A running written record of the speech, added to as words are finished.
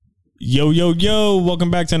Yo,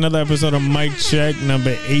 welcome back to another episode of Mic Check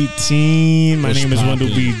number 18. My name is Wendell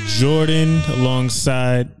B. Jordan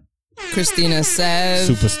alongside Christina Sev,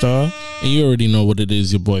 Superstar. And you already know what it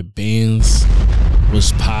is, your boy Benz.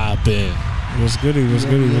 What's poppin'? What's goody?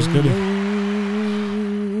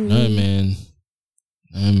 Nah,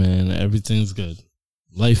 man, everything's good.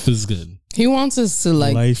 Life is good. He wants us to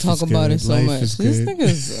talk about it so much. This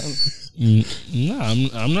nigga's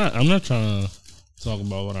I'm not trying to talk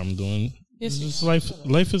about what I'm doing. Yes, just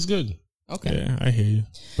life is good. Okay. Yeah, I hear you.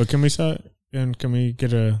 But can we start and can we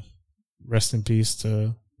get a rest in peace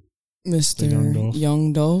to Mr.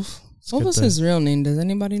 Young Dolph? What was his real name? Does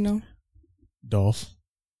anybody know? Dolph.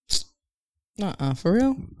 For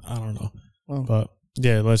real? I don't know. Well, but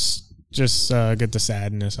yeah, let's just get the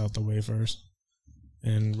sadness out the way first.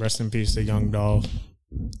 And rest in peace to Young Dolph.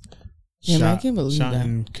 Yeah, I can't believe shot that.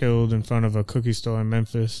 and killed in front of a cookie store in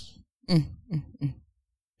Memphis.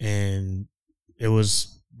 And it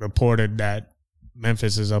was reported that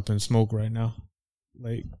Memphis is up in smoke right now.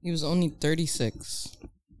 Like, he was only 36.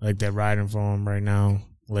 Like, they're riding for him right now.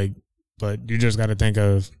 Like, but you just got to think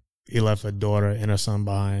of, he left a daughter and a son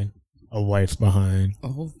behind, a wife behind, a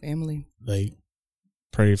whole family. Like,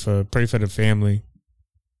 pray for the family,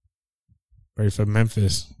 pray for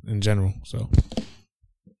Memphis in general. So,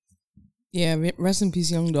 yeah, rest in peace,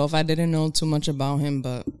 Young Dolph. I didn't know too much about him,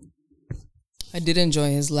 but I did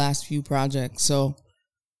enjoy his last few projects. So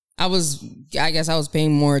I guess I was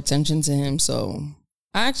paying more attention to him. So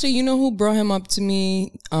actually, you know who brought him up to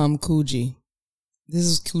me? Coogee. This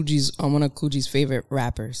is one of Coogee's favorite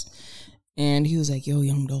rappers. And he was like, yo,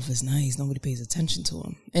 Young Dolph is nice. Nobody pays attention to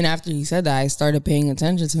him. And after he said that, I started paying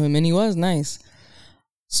attention to him, and he was nice.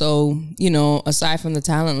 So, aside from the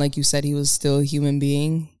talent, like you said, he was still a human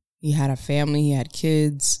being. He had a family. He had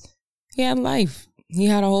kids. He had life. He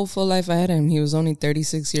had a whole full life ahead of him. He was only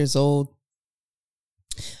 36 years old.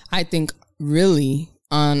 I think really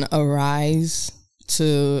on a rise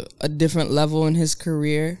to a different level in his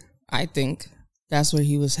career. I think that's where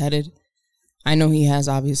he was headed. I know he has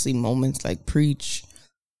obviously moments like Preach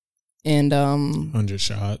and 100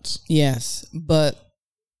 shots. Yes, but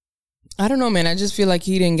I don't know, man. I just feel like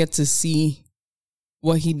he didn't get to see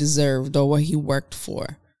what he deserved or what he worked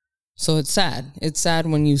for. So it's sad. It's sad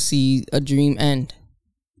when you see a dream end.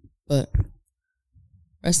 But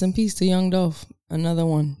rest in peace to Young Dolph. Another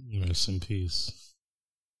one. Rest in peace.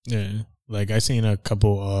 Yeah. Like, I seen a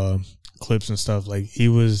couple clips and stuff. Like, he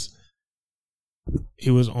was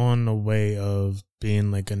on the way of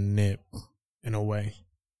being like a Nip in a way.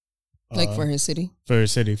 Like for his city? For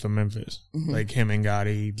his city, for Memphis. Mm-hmm. Like him and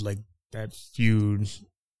Gotti, like that feud,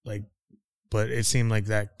 like, but it seemed like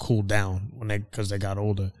that cooled down because they got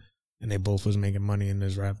older and they both was making money in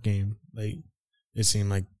this rap game. Like, it seemed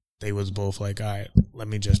like they was both like, all right, let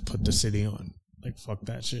me just put the city on. Like, fuck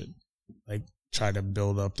that shit. Like, try to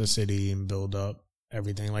build up the city and build up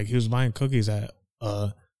everything. Like, he was buying cookies at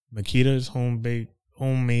Makita's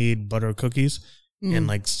homemade butter cookies. Mm. And,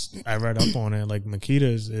 like, I read up on it. Like,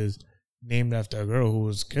 Makita's is named after a girl who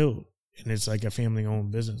was killed. And it's, like, a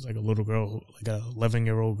family-owned business. Like, a little girl, like a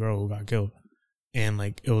 11-year-old girl who got killed. And,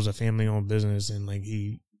 like, it was a family-owned business. And, like,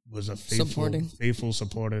 he was a faithful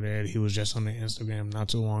supporter there. He was just on the Instagram not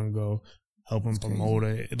too long ago, helping promote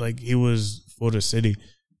it. Like, he was for the city,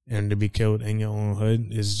 and to be killed in your own hood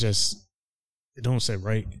is just, it don't sit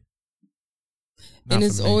right. And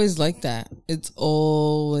it's always like that. It's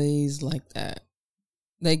always like that.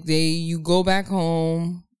 Like, you go back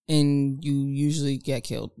home and you usually get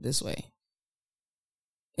killed this way.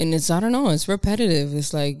 And I don't know, it's repetitive.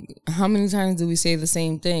 It's like, how many times do we say the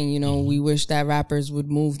same thing? We wish that rappers would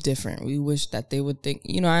move different. We wish that they would think,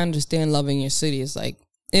 I understand loving your city. It's like,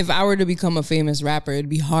 if I were to become a famous rapper, it'd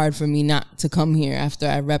be hard for me not to come here after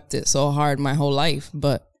I repped it so hard my whole life,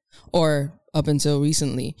 or up until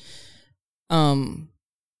recently. Or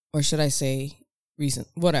should I say recent,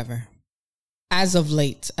 whatever. As of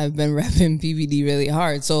late, I've been repping PVD really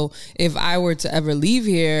hard. So if I were to ever leave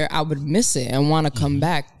here, I would miss it and want to come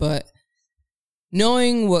back. But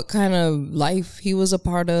knowing what kind of life he was a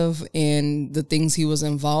part of and the things he was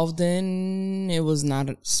involved in, it was not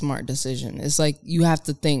a smart decision. It's like, you have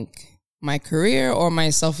to think, my career or my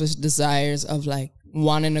selfish desires of like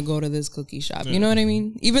wanting to go to this cookie shop. You know what I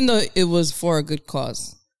mean? Even though it was for a good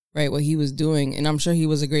cause, right? What he was doing. And I'm sure he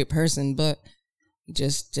was a great person, but he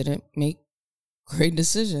just didn't make great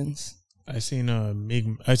decisions. I seen a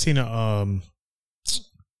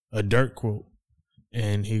Dirt quote,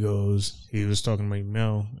 and he was talking about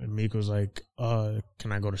Mel, and Meek was like,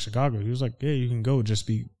 can I go to Chicago? He was like, yeah, you can go,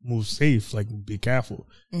 just move safe, like, be careful.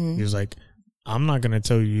 Mm-hmm. He was like, I'm not gonna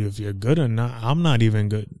tell you if you're good or not. I'm not even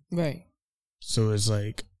good. Right. So it's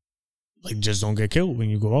like just don't get killed when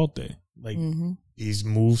you go out there. Like these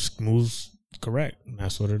moves correct. And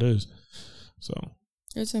that's what it is. So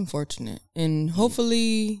it's unfortunate, and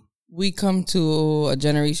hopefully we come to a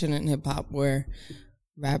generation in hip hop where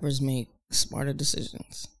rappers make smarter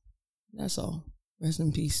decisions. That's all. Rest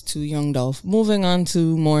in peace to Young Dolph. Moving on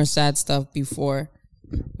to more sad stuff before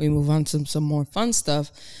we move on to some more fun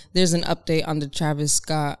stuff. There's an update on the Travis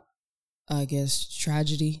Scott, I guess,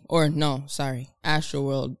 tragedy. Or no, sorry,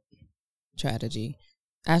 Astroworld tragedy.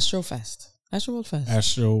 Astroworld Fest.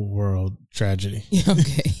 Astroworld tragedy. Yeah,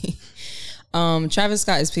 okay. Travis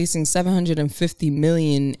Scott is facing $750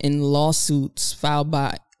 million in lawsuits filed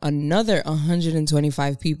by another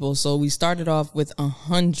 125 people. So we started off with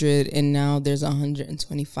 100 and now there's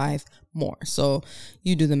 125 more. So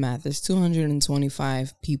you do the math. There's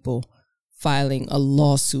 225 people filing a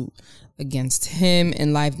lawsuit against him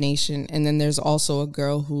and Live Nation. And then there's also a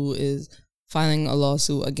girl who is filing a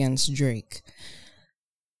lawsuit against Drake.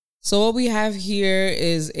 So what we have here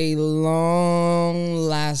is a long-lasting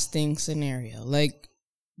scenario. Like,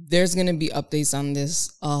 there's going to be updates on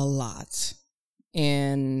this a lot.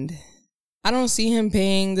 And I don't see him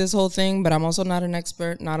paying this whole thing, but I'm also not an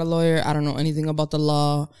expert, not a lawyer. I don't know anything about the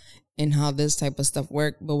law and how this type of stuff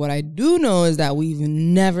works. But what I do know is that we've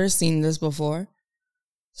never seen this before.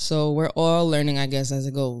 So we're all learning, I guess, as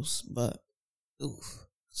it goes. But, oof,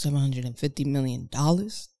 $750 million?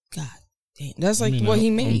 God. That's like what he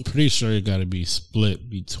made. I'm pretty sure it got to be split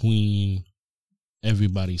between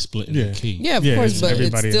everybody splitting the cake. Yeah, of course, but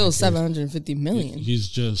it's still $750 million. He's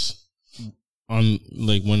just on,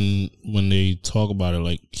 like, when they talk about it,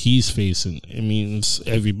 like, he's facing, it means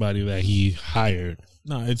everybody that he hired.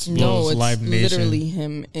 No, it's Live Nation. Literally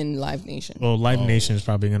him in Live Nation. Well, Live Nation is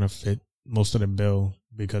probably gonna fit most of the bill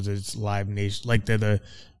because it's Live Nation. Like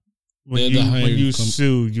when you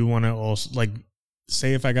sue, you want to also, like,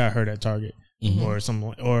 say if I got hurt at Target or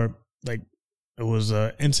something, or like it was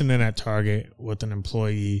an incident at Target with an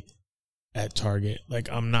employee at Target. Like,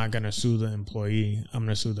 I'm not gonna sue the employee. I'm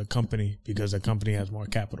gonna sue the company because the company has more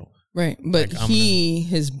capital. Right, but like,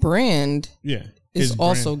 his brand, his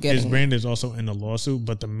brand is also in the lawsuit.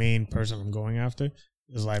 But the main person I'm going after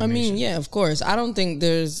is Live Nation. I mean, yeah, of course. I don't think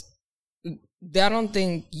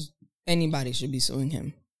anybody should be suing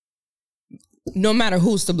him. No matter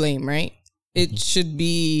who's to blame, right? It should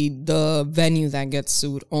be the venue that gets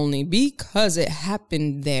sued only because it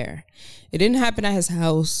happened there. It didn't happen at his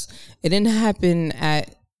house. It didn't happen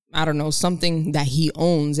at, I don't know, something that he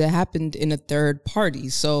owns. It happened in a third party.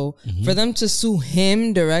 So for them to sue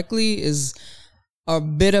him directly is a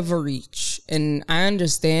bit of a reach. And I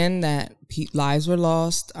understand that lives were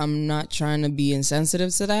lost. I'm not trying to be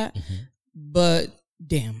insensitive to that. But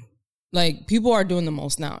damn, like, people are doing the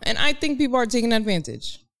most now. And I think people are taking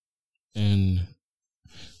advantage. And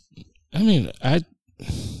I mean,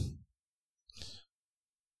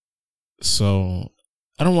 so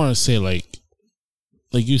I don't want to say like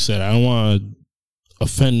you said, I don't want to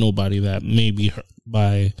offend nobody that may be hurt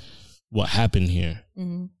by what happened here.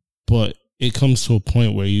 But it comes to a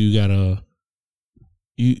point where you gotta,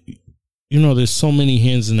 you know, there's so many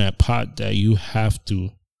hands in that pot that you have to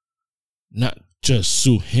not just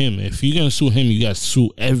sue him. If you're gonna sue him, you gotta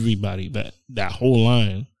sue everybody, that whole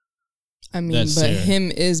line. I mean, him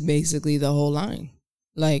is basically the whole line,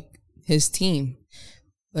 like his team.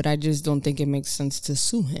 But I just don't think it makes sense to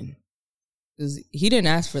sue him because he didn't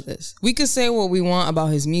ask for this. We could say what we want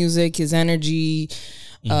about his music, his energy,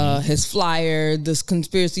 his flyer, this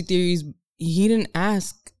conspiracy theories. He didn't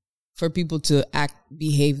ask for people to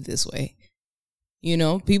behave this way. You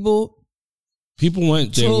know, people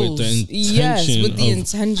went there with the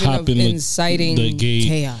intention of inciting the gate,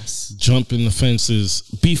 chaos, jumping the fences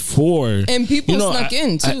before, and people snuck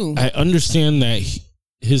in too. I understand that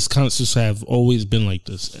his concerts have always been like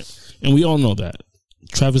this, and we all know that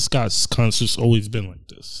Travis Scott's concerts always been like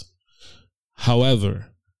this. However,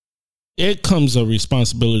 it comes a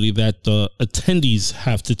responsibility that the attendees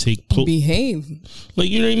have to behave. Like,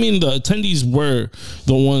 you know what I mean? The attendees were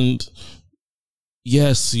the ones.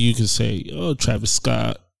 Yes, you can say, oh, Travis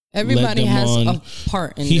Scott. Everybody has a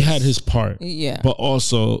part in this. He had his part. Yeah. But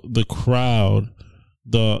also the crowd,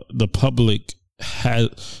 the public had,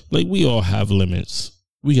 like, we all have limits.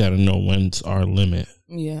 We got to know when's our limit.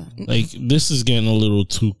 Yeah. Like, this is getting a little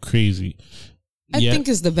too crazy. I think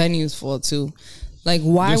it's the venue's fault too. Like,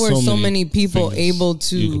 why were so many people able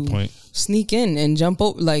to sneak in and jump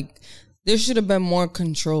over? Like, there should have been more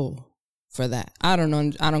control for that. I don't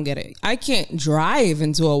know. I don't get it. I can't drive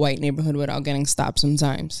into a white neighborhood without getting stopped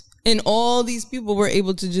sometimes. And all these people were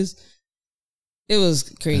able to just It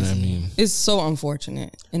was crazy. I mean, it's so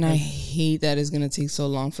unfortunate, and I hate that it's gonna take so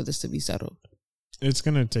long for this to be settled. It's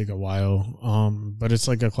gonna take a while, but it's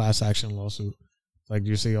like a class action lawsuit. Like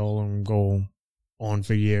you see all of them go on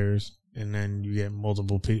for years, and then you get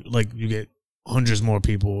multiple people. Like you get hundreds more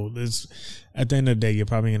people. It's at the end of the day, you're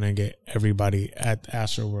probably gonna get everybody at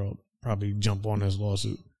Astroworld probably jump on this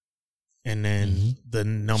lawsuit, and then the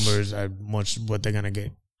numbers are much what they're gonna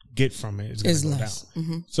get from it is gonna go less.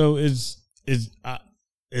 down. So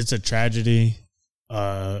it's a tragedy.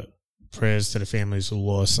 Prayers to the families who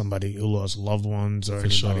lost somebody, who lost loved ones, or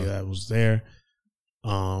anybody that was there.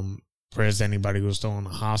 Prayers to anybody who was still in the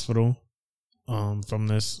hospital from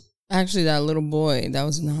this. Actually, that little boy that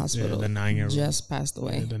was in the hospital, the 9-year-old, just passed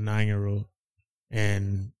away. The 9-year-old.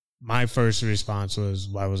 And my first response was,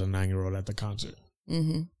 why was a 9-year-old at the concert?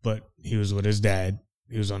 Mm-hmm. But he was with his dad.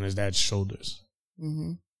 He was on his dad's shoulders.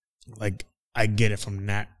 Mm-hmm. Like, I get it from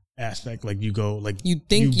that aspect. Like, you go, like, you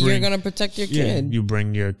think you're going to protect your kid. Yeah, you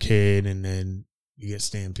bring your kid and then you get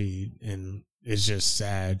stampede. And it's just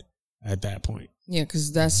sad at that point. Yeah,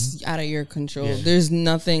 because that's out of your control. Yeah. There's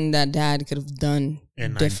nothing that dad could have done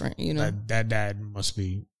different, you know? That dad must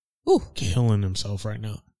be killing himself right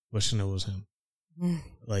now, wishing it was him.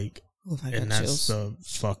 Like, and that's the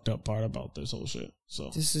fucked up part about this whole shit. So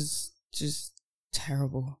this is just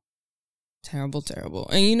terrible. Terrible.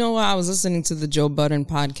 And you know what? I was listening to the Joe Budden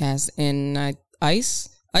podcast, and Ice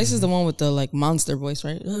is the one with the, like, monster voice,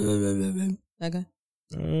 right? That guy?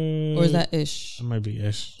 Or is that Ish? It might be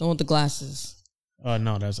Ish. The one with the glasses.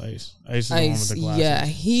 No, that's Ice. Ice is the one with the glasses. Yeah,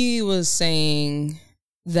 he was saying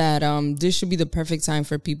that this should be the perfect time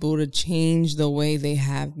for people to change the way they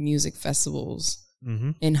have music festivals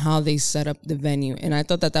and how they set up the venue. And I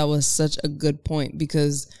thought that was such a good point,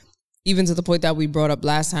 because even to the point that we brought up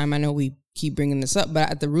last time, I know we keep bringing this up,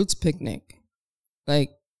 but at the Roots picnic,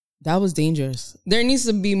 like, that was dangerous. There needs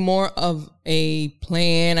to be more of a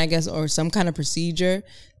plan, I guess, or some kind of procedure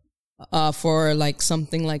for, like,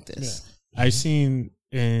 something like this. Yeah. I seen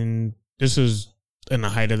this was in the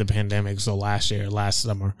height of the pandemic, so last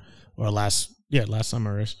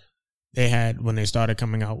summer-ish, they had, when they started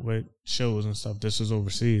coming out with shows and stuff, this was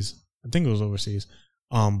overseas. I think it was overseas.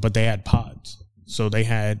 But they had pods. So they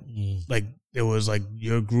had, like, it was like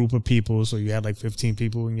your group of people, so you had like 15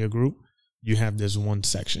 people in your group. You have this one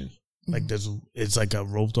section. Like, it's like a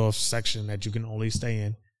roped off section that you can only stay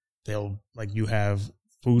in. They'll, like, you have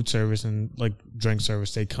food service and, like, drink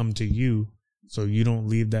service. They come to you, so you don't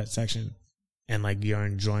leave that section, and, like, you're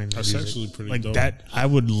enjoying the music. Actually pretty like dope. That. I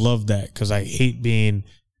would love that, because I hate being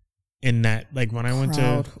in that. Like, when I went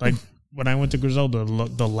to Griselda,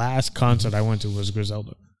 the last concert I went to was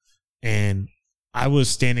Griselda, and I was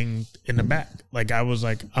standing in the back. Like, I was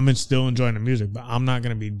like, I'm still enjoying the music, but I'm not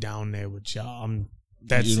gonna be down there with y'all.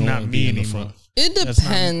 That's not me anymore. It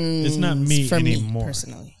depends. It's not me for anymore. Me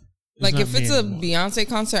personally. Like, if it's a Beyonce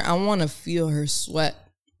concert, I want to feel her sweat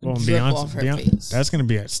drip off her face. That's gonna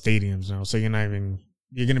be at stadiums now, so you're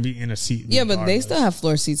gonna be in a seat. Yeah, but they still have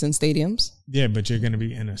floor seats in stadiums. Yeah, but you're gonna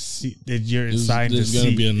be in a seat. You're inside the seat. There's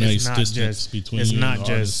gonna be a nice distance between. It's not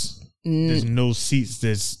just. There's no seats.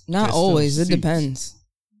 There's not always. It depends.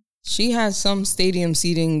 She has some stadium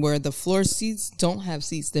seating where the floor seats don't have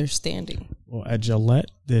seats. They're standing. Well, at Gillette,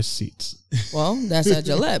 there's seats. Well, that's at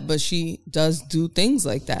Gillette, but she does do things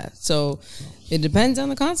like that. So it depends on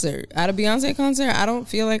the concert. At a Beyonce concert, I don't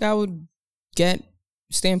feel like I would get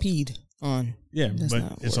stampede on. Yeah,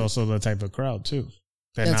 but it's also the type of crowd, too.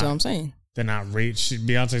 That's what I'm saying. They're not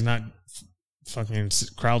Beyonce's not fucking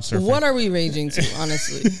crowd surfing. What are we raging to,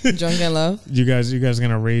 honestly? Drunk in Love? You guys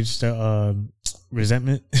gonna rage to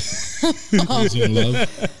Resentment?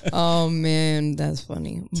 Oh man, that's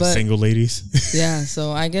funny. But single ladies. Yeah,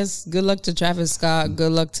 so I guess good luck to Travis Scott.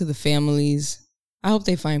 Good luck to the families. I hope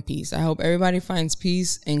they find peace. I hope everybody finds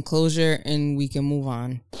peace and closure, and we can move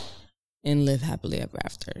on and live happily ever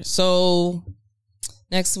after. So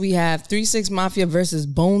next we have 3 6 Mafia versus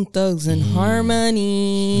Bone Thugs and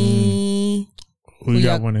Harmony. Who you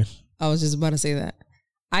got winning? I was just about to say that.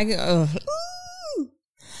 I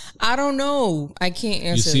don't know. I can't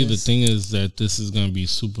answer. You see, the thing is that this is going to be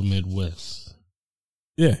super Midwest.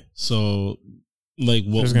 Yeah. So, like,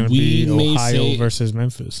 what there's going to be Ohio versus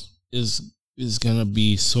Memphis is going to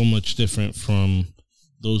be so much different from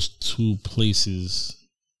those two places.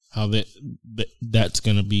 How that's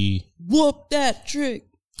going to be. Whoop that trick.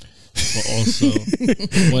 But also,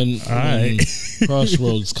 when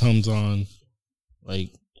Crossroads comes on,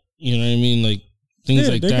 like, you know what I mean? Like, things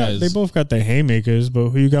like that. They both got their haymakers, but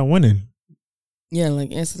who you got winning? Yeah,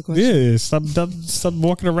 like, answer the question. Yeah, stop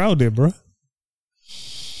walking around there, bro.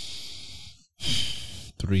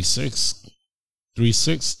 3-6.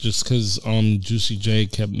 3-6 just because Juicy J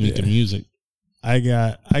kept making music. I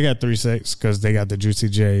got 3-6 because they got the Juicy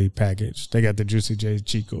J package. They got the Juicy J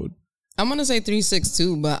cheat code. I'm gonna say 3-6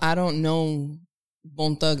 too, but I don't know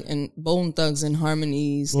Bone Thugs and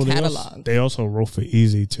Harmony's catalog. They also wrote for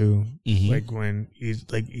Easy too. Mm-hmm. Like when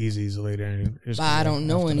Easy's later. But I don't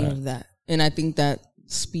know any of that, and I think that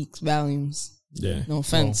speaks volumes. Yeah. No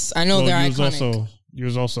offense. I know they're iconic. You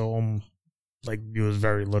was also you was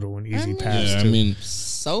very little when Easy passed. Yeah, too.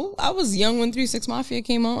 So I was young when 3-6 Mafia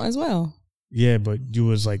came out as well. Yeah, but you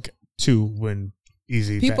was 2 when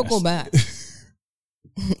Easy People passed. go back.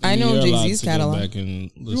 I know Jay-Z's catalog. Go back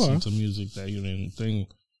and listen to music that you didn't think.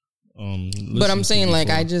 But I'm saying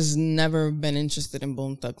I just never been interested in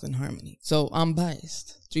Bone Thugs and Harmony, so I'm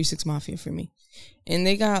biased. 3-6 Mafia for me, and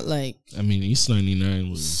they got East 99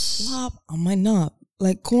 was slop on my knob,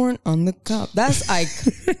 like corn on the cob. That's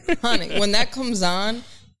iconic. When that comes on,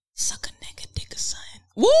 suck a nigga, dick a son.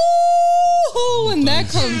 Woo! When that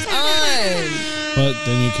comes on. But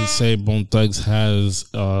then you can say Bone Thugs has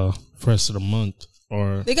Fresh of the Month.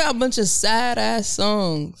 Or they got a bunch of sad ass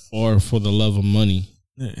songs. Or For the Love of Money.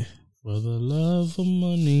 Yeah. For the Love of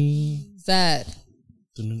Money. Sad.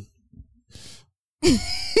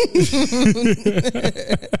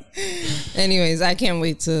 Anyways, I can't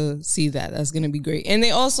wait to see that. That's gonna be great. And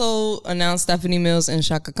they also announced Stephanie Mills and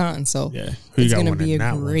Chaka Khan. So it's gonna be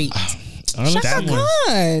a great Chaka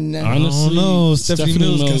Khan. Honestly, no, Stephanie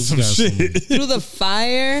Mills got some shit. Through the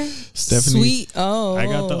Fire. Stephanie, sweet. I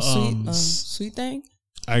got the sweet thing.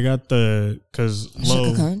 I got the because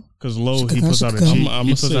Low he puts out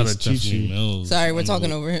a cheat sheet. Sorry, we're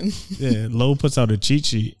talking over him. Yeah, Low puts out a cheat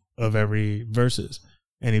sheet of every verses,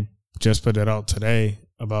 and he just put it out today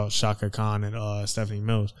about Chaka Khan and Stephanie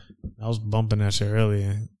Mills. I was bumping that shit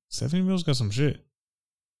earlier. Stephanie Mills got some shit.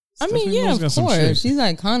 I mean, yeah, of course, she's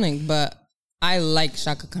iconic, but I like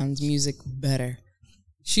Chaka Khan's music better.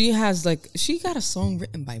 She has she got a song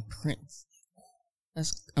written by Prince.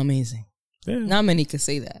 That's amazing. Yeah. Not many could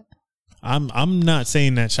say that. I'm not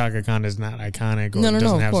saying that Chaka Khan is not iconic or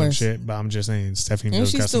doesn't have some shit, but I'm just saying Stephanie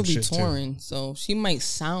Mills got some shit too. She'll still be touring, so she might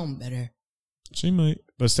sound better. She might,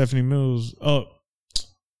 but Stephanie Mills. Oh,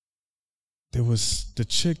 there was the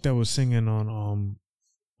chick that was singing on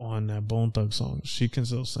that Bone Thug song. She can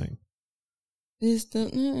still sing. It's the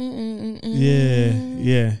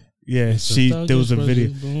yeah. There was a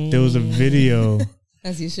video.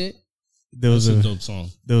 That's your shit. That's a dope song.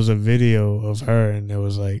 There was a video of her, and it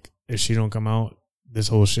was if she don't come out, this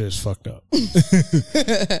whole shit is fucked up.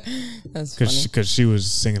 That's funny. Because she was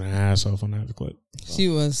singing her ass off on that clip. So. She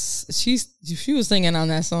was singing on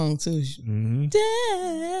that song too. Mm-hmm.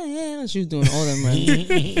 Damn, she was doing all them right.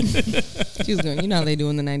 She was doing, you know how they do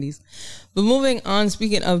in the 90s. But moving on,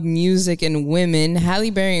 speaking of music and women,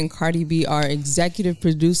 Halle Berry and Cardi B are executive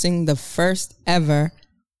producing the first ever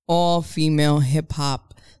all-female hip-hop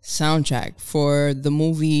soundtrack for the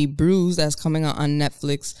movie Bruise that's coming out on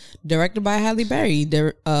Netflix, directed by Halle Berry.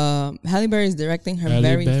 Halle Berry is directing her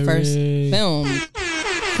first film.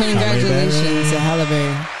 Congratulations to Halle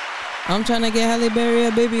Berry. I'm trying to get Halle Berry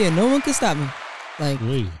a baby and no one can stop me.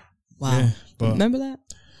 Wow. Yeah, remember that?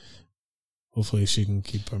 Hopefully she can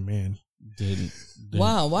keep her man.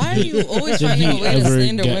 Wow, why are you always finding a way to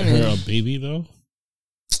slander women? Her a baby though?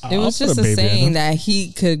 It was just a saying that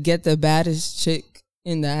he could get the baddest chick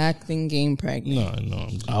in the acting game pregnant. No.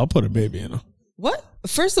 I'll put a baby in her. What?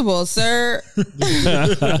 First of all, sir,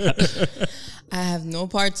 I have no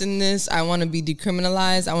parts in this. I want to be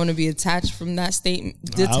decriminalized. I want to be attached from that statement.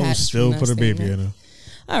 I'll still put a baby in her.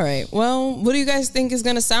 All right. Well, what do you guys think is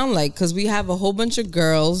going to sound like? Because we have a whole bunch of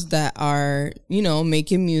girls that are,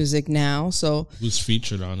 making music now. So who's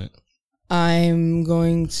featured on it? I'm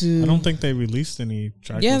going to... I don't think they released any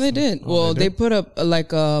tracks. Yeah, they did. Well, they put up a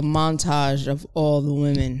montage of all the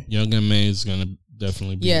women. Young M.A. is going to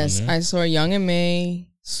definitely be on there. I saw Young M.A.,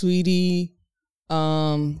 Sweetie.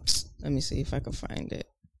 Let me see if I can find it.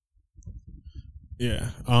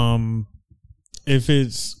 Yeah. If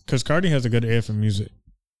it's... Because Cardi has a good ear for music.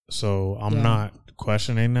 So I'm not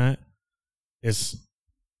questioning that. It's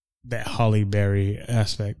that Halle Berry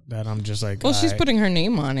aspect that I'm just like... Well, she's putting her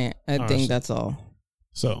name on it. I think that's all.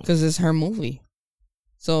 So... Because it's her movie.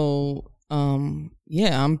 So, I'm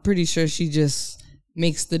pretty sure she just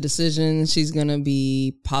makes the decision. She's going to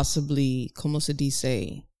be possibly, como se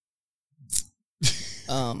dice,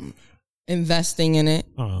 investing in it.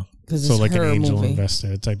 Because so like an angel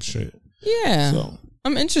investor type shit. Yeah. So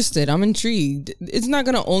I'm interested. I'm intrigued. It's not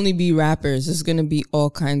going to only be rappers. It's going to be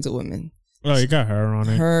all kinds of women. Oh, you got her on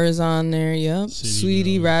it. Hers on there, yep.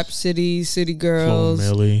 Sweetie, Girls. Rap City, City Girls.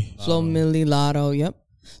 Flo Milli. Flo Milli, Lotto, yep.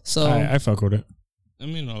 So I fuck with it. I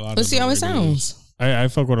mean, a lot. Let's see how it sounds. I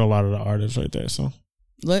fuck with a lot of the artists right there. So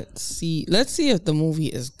let's see if the movie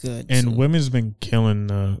is good. And women's been killing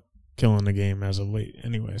the game as of late.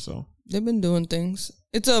 Anyway, so they've been doing things.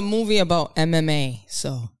 It's a movie about MMA,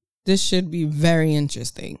 so this should be very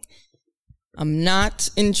interesting. I'm not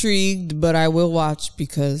intrigued, but I will watch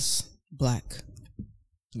because black.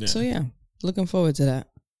 Yeah. So yeah, looking forward to that.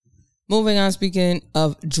 Moving on, speaking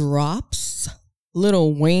of drops,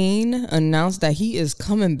 Lil Wayne announced that he is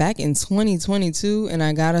coming back in 2022, and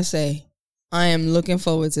I gotta say, I am looking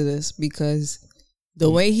forward to this because the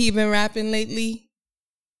way he been rapping lately,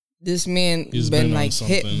 this man has been like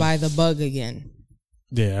hit by the bug again.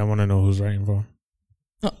 Yeah, I want to know who's writing for him.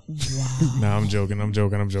 Oh, wow. Nah, I'm joking.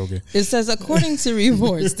 It says, according to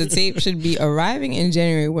reports, the tape should be arriving in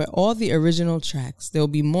January with all the original tracks. There will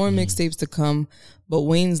be more mixtapes to come, but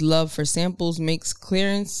Wayne's love for samples makes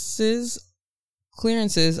clearances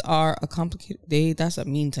are a complicated. That's a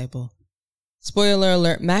mean typo. Spoiler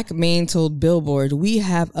alert, Mac Main told Billboard, "We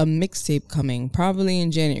have a mixtape coming, probably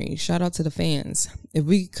in January. Shout out to the fans. If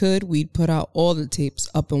we could, we'd put out all the tapes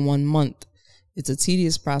up in 1 month. It's a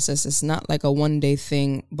tedious process. It's not like a one-day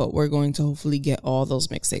thing, but we're going to hopefully get all those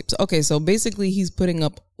mixtapes." Okay, so basically he's putting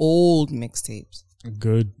up old mixtapes.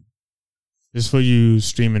 Good. This for you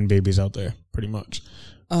streaming babies out there, pretty much.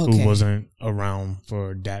 Okay. Who wasn't around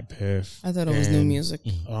for Dat Piff. I thought it was new music.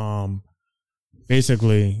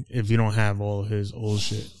 Basically, if you don't have all his old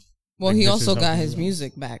shit. Well, like, he also got his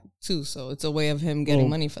music back too, so it's a way of him getting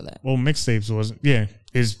money for that. Well, mixtapes wasn't. Yeah,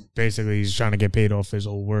 he's trying to get paid off his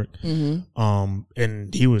old work. Mm-hmm.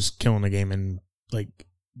 And he was killing the game, and like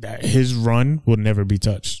that, his run will never be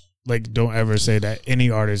touched. Like, don't ever say that any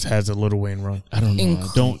artist has a Lil Wayne run. I don't know.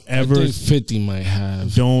 Don't ever. I think 50 might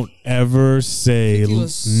have. Don't ever say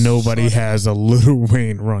nobody has a Lil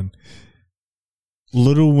Wayne run.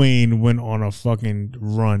 Lil Wayne went on a fucking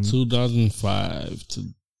run. 2005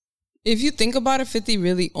 to. If you think about it, 50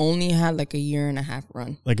 really only had like a 1.5-year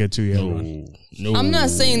run. Like a 2-year run. No, I'm not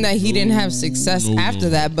saying that he didn't have success after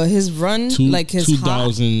that, but his run, like his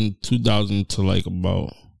 2000 to like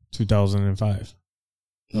about 2005.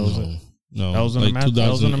 That was it. No, that was in like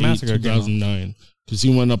 2008, 2009. Because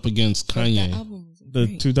he went up against Kanye. The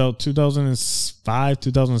 2005,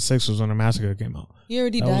 2006 was when the Massacre came out. He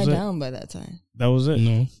already died down by that time. That was it.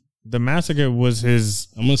 No. The Massacre was his.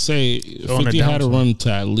 I'm going to say 50 had a run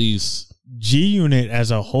to at least. G-Unit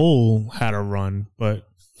as a whole had a run, but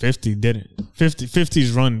 50 didn't.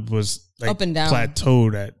 50's run was like up and down.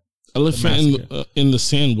 Plateaued at. Elephant in the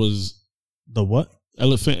Sand was. The what?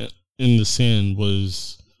 Elephant in the Sand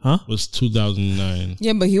was. Was 2009.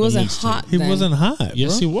 Yeah, but he wasn't hot. He wasn't hot.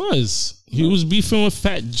 Yes, he was. He was beefing with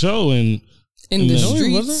Fat Joe and in the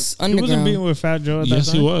streets underground. He wasn't beefing with Fat Joe at that time?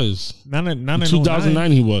 Yes, he was. Not in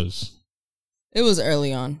 2009 he was. It was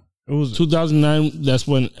early on. It was 2009. That's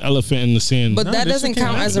when Elephant in the Sand. But that doesn't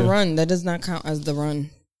count as a run. That does not count as the run.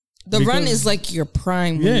 The run is like your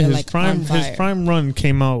prime. When you're like on fire. His prime run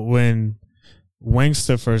came out when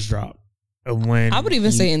Wangsta first dropped. When I would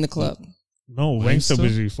even say In the Club. No, Wangsta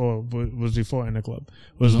was before In the Club.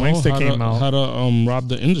 Wangsta came out. How to rob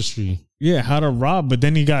the industry. Yeah, how to rob, but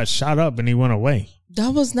then he got shot up and he went away. That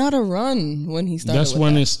was not a run when he started. That's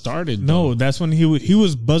when it started. Though. No, that's when he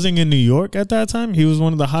was buzzing in New York at that time. He was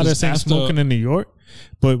one of the hottest things smoking in New York.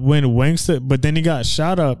 But when but then he got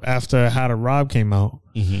shot up after How to Rob came out,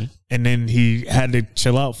 and then he had to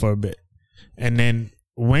chill out for a bit, and then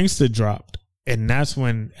Wangsta dropped. And that's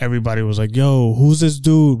when everybody was like, yo, who's this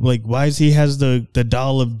dude? Like, why is he has the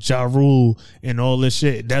doll of Ja Rule and all this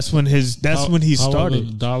shit? That's when he started.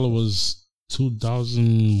 The dollar was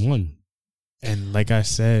 2001. And like I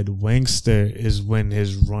said, Wangsta is when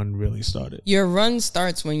his run really started. Your run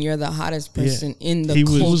starts when you're the hottest person in the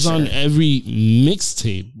culture. He was on every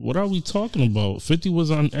mixtape. What are we talking about? 50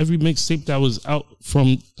 was on every mixtape that was out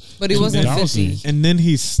from. But he wasn't 50. And then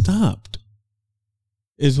he stopped.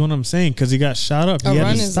 Is what I'm saying, because he got shot up. He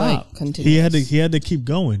had to stop. He had to keep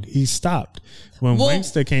going. He stopped when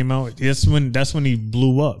Wangsta came out. That's when he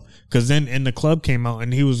blew up. Because then In the Club came out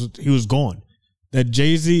and he was gone. That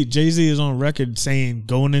Jay-Z is on record saying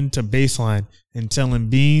going into Baseline and telling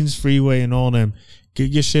Beans, Freeway, and all them,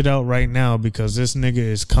 get your shit out right now because this nigga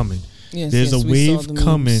is coming. Yes, There's a wave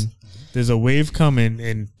coming. There's a wave coming,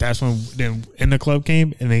 and that's when then In the Club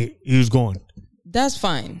came and he was gone. That's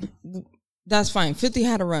fine. That's fine. 50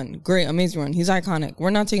 had a run. Great, amazing run. He's iconic. We're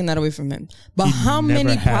not taking that away from him. But how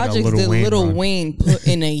many projects did Lil Wayne put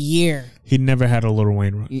in a year? He never had a Lil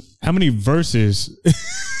Wayne run. How many verses?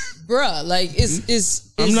 Bruh, like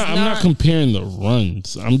it's I'm not comparing the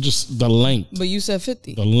runs. I'm just the length. But you said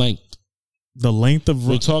 50. The length. The length of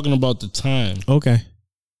We're talking about the time. Okay.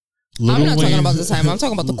 I'm not talking about the time. I'm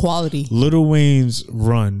talking about the quality. Lil Wayne's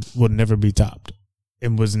run will never be topped.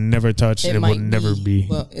 It was never touched. It will never be.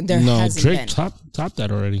 Well, Drake topped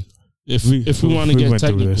that already. If we want to get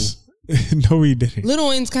technical. No, we didn't. Lil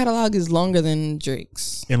Wayne's catalog is longer than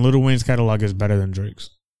Drake's. And Lil Wayne's catalog is better than Drake's.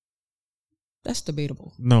 That's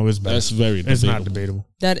debatable. No, it's better. That's very debatable. It's not debatable.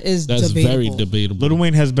 That's debatable. Very debatable. Lil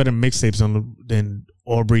Wayne has better mixtapes than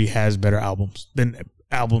Aubrey has better albums. Than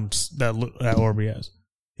albums that Aubrey has.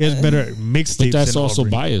 He has better mixtapes. But that's than also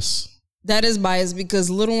Aubrey. bias. That is bias because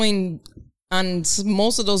Lil Wayne, on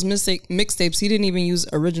most of those mixtapes, he didn't even use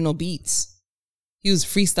original beats. He was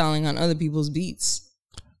freestyling on other people's beats.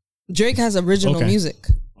 Drake has original music.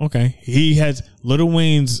 Okay. Lil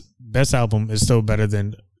Wayne's best album is still better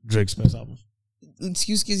than Drake's best album.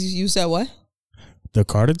 Excuse me, you said what? The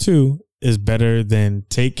Carter 2 is better than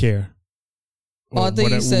Take Care. Oh, I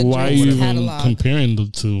thought you said why Drake's are you catalog. even comparing the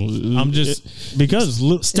two? I'm just because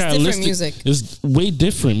stylistic, different music. It's way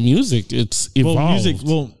different music. It's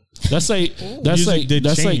evolved. That's like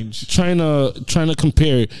trying to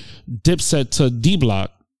compare Dipset to D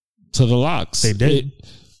Block to the Lox. They did.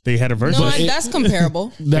 They had a verse. No, that's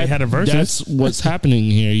comparable. They had a verse. That's what's happening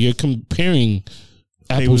here. You're comparing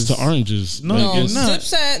apples to oranges. No, like, you're not.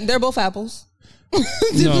 Dipset, they're both apples.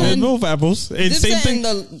 They're both apples. It's Dipset same thing. And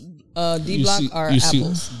the D Block are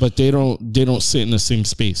apples. But they don't sit in the same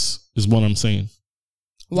space. Is what I'm saying.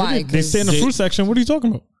 Why? They stay in the fruit section. What are you talking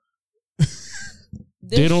about?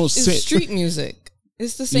 They don't sit. It's street music.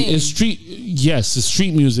 It's the same. It's street. Yes, it's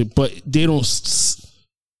street music, but they don't sit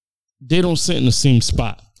in the same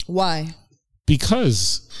spot. Why?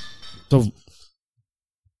 Because the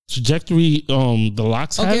trajectory the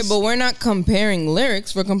Lox has. Okay, but we're not comparing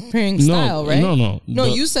lyrics. We're comparing style, right? No.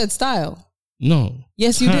 You said style. No.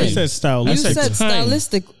 Yes, you did. You said style. You said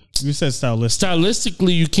stylistic. You said stylistic.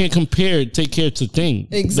 Stylistically, you can't compare Take Care to Thing.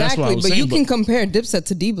 Exactly, but you can compare Dipset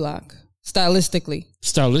to D Block. Stylistically,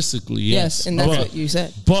 yes, and that's what you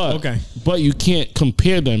said. But you can't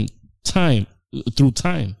compare them through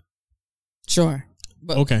time. Sure,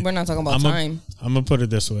 but we're not talking about time. I'm gonna put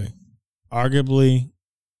it this way: arguably,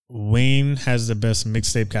 Wayne has the best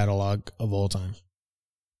mixtape catalog of all time.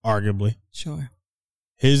 Arguably, sure,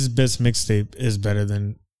 his best mixtape is better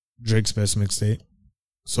than Drake's best mixtape.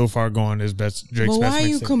 So far gone is Drake's best mixtape. But why are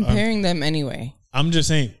you comparing them anyway? I'm just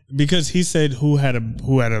saying because he said who had a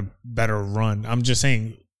better run. I'm just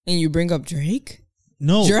saying. And you bring up Drake?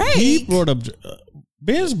 No, Drake. He brought up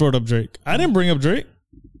Benz brought up Drake. I didn't bring up Drake.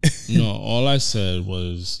 No, all I said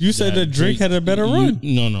was you said that Drake had a better run.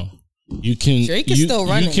 No. You can Drake is still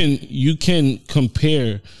running. You can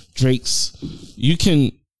compare Drake's. You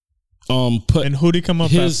can put and who did he come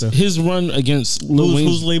up after? His run against Lil Wayne.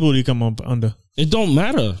 Whose label did he come up under? It don't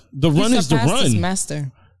matter. The run is the run. His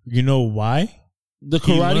master. You know why? The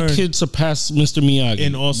Karate Kid surpassed Mr. Miyagi,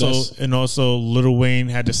 and also Lil Wayne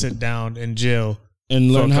had to sit down in jail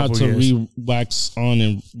and learn how to re-wax on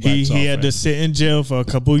and wax off. He had to sit in jail for a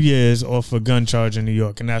couple years off a gun charge in New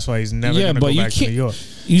York, and that's why he's never going to go back to New York.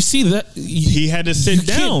 You see that he had to sit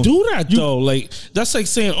down. Can't do that though. Like that's like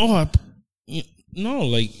saying,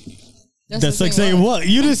 That's like saying what?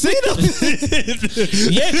 You didn't say nothing.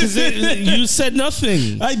 Yeah, because you said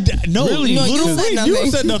nothing.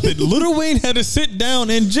 You said nothing. Lil Wayne had to sit down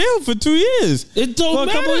in jail for 2 years. It don't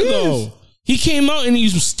matter though. He came out and he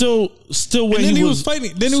was still where and then he was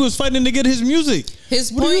fighting. Then he was fighting to get his music. His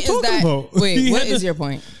point is that. About? Wait, what is your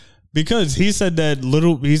point? Because he said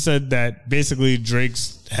that basically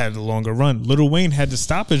Drake's had a longer run. Lil Wayne had to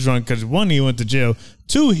stop his run because 1, he went to jail.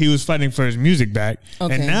 2, he was fighting for his music back.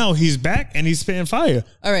 Okay. And now he's back and he's spitting fire.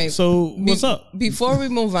 All right. So what's up? Before we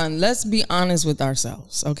move on, let's be honest with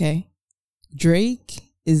ourselves, okay? Drake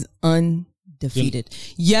is undefeated.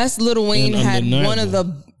 Yes, Lil Wayne had one of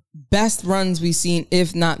the best runs we've seen,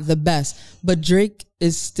 if not the best. But Drake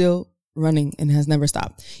is still running and has never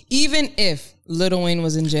stopped. Even if Lil Wayne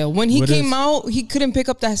was in jail. When he came out, he couldn't pick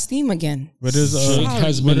up that steam again. Drake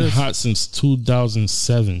has been hot since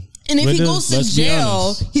 2007. And if he goes to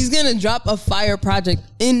jail, he's going to drop a fire project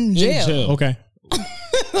in jail. Okay.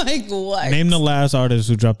 Like what? Name the last artist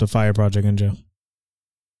who dropped a fire project in jail.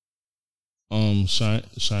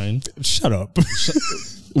 Shine. Shut up.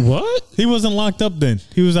 What? He wasn't locked up then.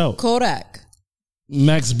 He was out. Kodak.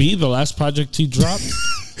 Max B, the last project he dropped.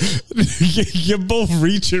 You're both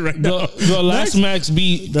reaching right now. The last Max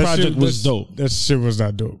B project was dope. That shit was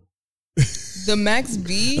not dope. The Max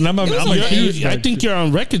B? And I'm a huge I think you're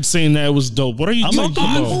on record saying that it was dope. What are you talking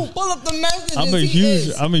about? Pull up the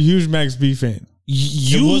messages. I'm a huge Max B fan.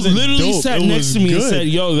 You literally dope. Sat next to me and said,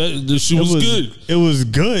 "Yo, the shit was good." It was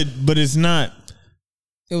good, but it's not.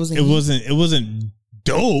 It wasn't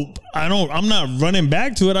dope. I'm not running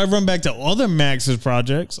back to it. I run back to other Max's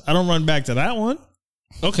projects. I don't run back to that one.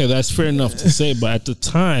 Okay, that's fair enough to say, but at the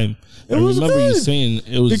time, I remember you saying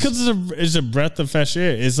it was because it's a breath of fresh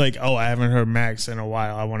air. It's like, oh, I haven't heard Max in a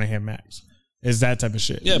while. I want to hear Max. It's that type of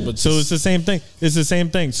shit. Yeah, but so it's the same thing. It's the same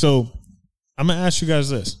thing. So I'm gonna ask you guys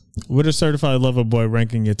this: what is Certified Lover Boy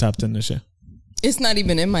ranking your top 10 this year? It's not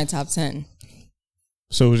even in my top 10.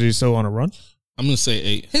 So is he still on a run? I'm gonna say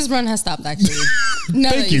 8. His run has stopped actually.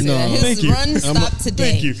 Thank you. His run stopped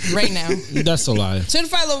today. Thank you. Right now. That's a lie.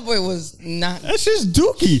 Certified Lover Boy was not. That's just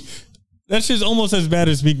Dookie. That's just almost as bad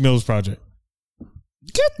as Meek Mill's project.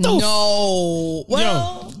 Get the No.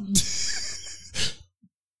 Well,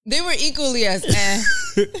 they were equally as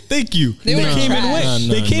Thank you. They They weren't came and trash.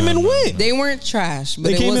 went. They came and went. They weren't trash, but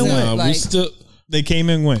They it came and wasn't went. like They came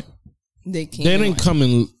and went. they came. They and didn't went. come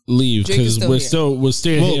and leave Drake is because still we're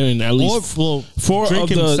still hearing at least four Drake of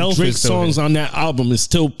the himself Drake is still songs here. on that album is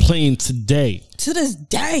still playing today. To this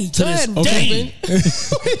day. To this day.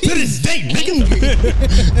 To this day,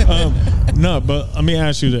 nigga. No, but let me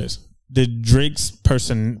ask you this: did Drake's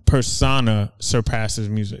persona surpass his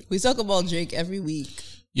music? We talk about Drake every week.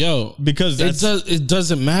 Yo, Because it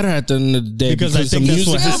doesn't matter at the end of the day Because I the think that's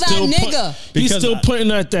music what is Still still that nigga. he's Because still putting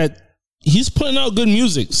out that he's putting out good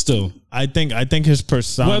music still. I think his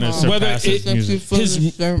persona surpasses music.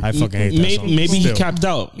 I fucking hate that song. Maybe he Still. capped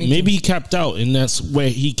out. Maybe he capped out, and that's where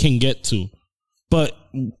he can get to. But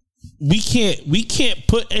we can't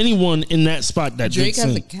put anyone in that spot that Drake Drake's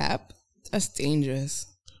has in. a cap. That's dangerous.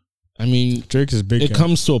 I mean, Drake is big. it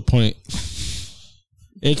comes to a point.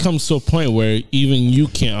 It comes to a point where even you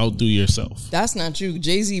can't outdo yourself. That's not true.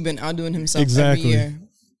 Jay-Z been outdoing himself Exactly. every year.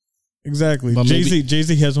 Exactly. But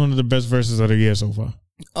Jay-Z has one of the best verses of the year so far.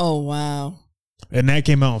 Oh wow. And that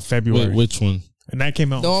came out in February. Wait, which one? And that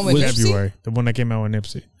came out The one in with February. The one that came out with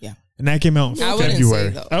Nipsey. Yeah. And that came out in I wouldn't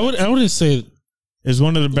February. say though. I wouldn't say It's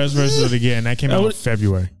one of the best verses of the year, and that came out in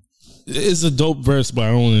February. it's a dope verse, but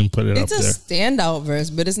I wouldn't put it It's up a there. standout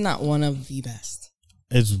verse, but it's not one of the best.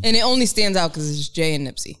 It's And it only stands out because it's Jay and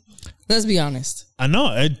Nipsey. Let's be honest. I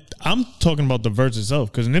know. I'm talking about the verse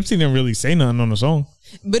itself because Nipsey didn't really say nothing on the song.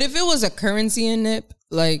 But if it was a Currency in Nip,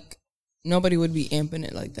 like nobody would be amping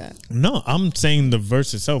it like that. No, I'm saying the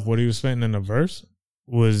verse itself. What he was spitting in the verse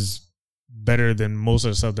was better than most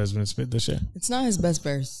of the stuff that's been spit this year. It's not his best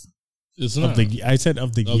verse. It's not I said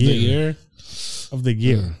of the of year. the year. Of the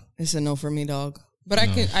year. It's a no for me, dog. But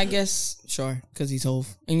I guess, sure, because he's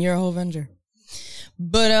Hov. And you're a Hovenger.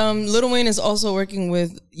 But Lil Wayne is also working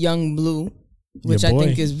with Young Blue, which Your I boy.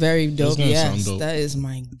 think is very dope. gonna Yes, sound dope. that is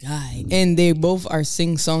my guy. And they both are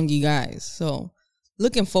sing-songy guys. So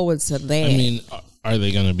looking forward to that. I mean, are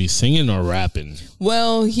they gonna be singing or rapping?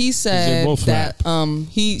 Well, he said both that rap.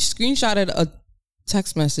 he screenshotted a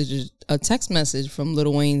text message from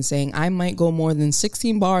Lil Wayne saying, I might go more than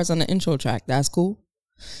 16 bars on the intro track. That's cool.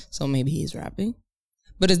 So maybe he's rapping.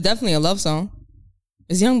 But it's definitely a love song.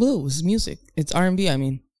 It's Young Blue. It's music. It's R&B, I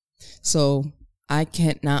mean. So I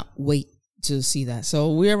cannot wait to see that.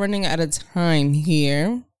 So we're running out of time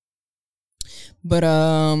here. But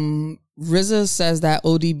RZA says that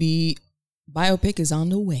ODB biopic is on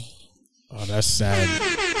the way. Oh, that's sad.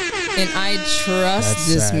 And I trust That's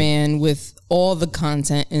this sad. man with all the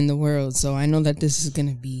content in the world. So I know that this is going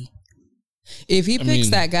to be. If he picks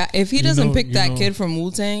that guy, if he doesn't pick that kid from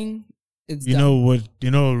Wu-Tang, it's You done. know what?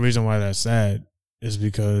 You know the reason why that's sad is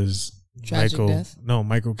because Tragic death?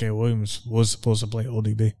 Michael K. Williams was supposed to play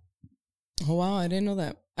ODB. Oh, wow. I didn't know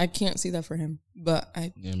that. I can't see that for him. But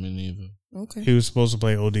I. Yeah, me neither. Okay. He was supposed to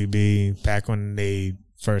play ODB back when they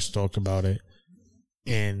first talked about it.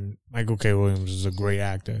 And Michael K. Williams is a great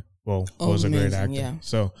actor. Well, was a great amazing, actor. yeah.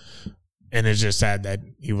 So, and it's just sad that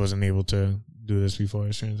he wasn't able to do this before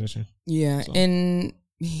his transition. Yeah. So. And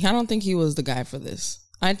I don't think he was the guy for this.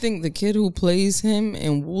 I think the kid who plays him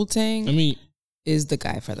in Wu-Tang is the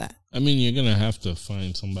guy for that. I mean, you're gonna have to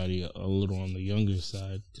find somebody a little on the younger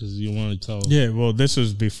side because you want to tell. Yeah, well, this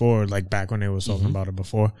was before, like back when they was talking about it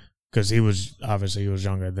before, because he was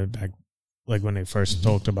younger than back, like when they 1st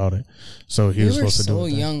talked about it. So he was supposed to do it. They were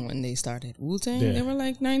so then. young when they started Wu-Tang. Yeah. They were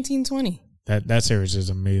like 19, 20. That series is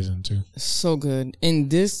amazing too. So good. And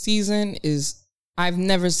this season is, I've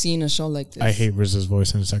never seen a show like this. I hate RZA's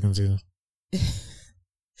voice in the second season.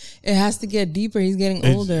 It has to get deeper. He's getting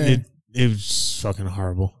older. It was fucking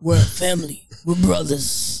horrible. We're a family. We're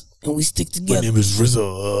brothers. And we stick together. is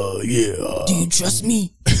RZA. Yeah. Do you trust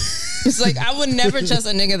me? It's like, I would never trust a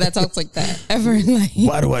nigga that talks like that. Ever in life.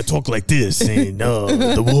 Why do I talk like this? And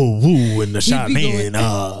the woo woo and the shot be man.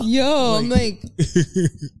 Yo, I'm like,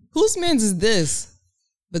 whose man's is this?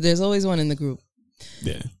 But there's always one in the group.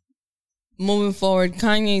 Yeah. moving forward,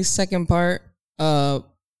 Kanye's second part 2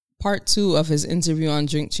 of his interview on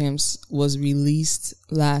Drink Champs was released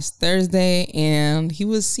last Thursday, and he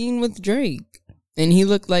was seen with Drake. And he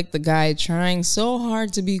looked like the guy trying so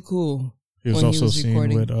hard to be cool. He was also seen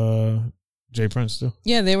with Jay Prince too.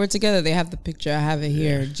 Yeah, they were together. They have the picture. I have it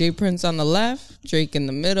here. Jay Prince on the left, Drake in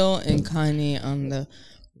the middle, and Kanye on the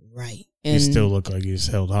right. And he still look like he's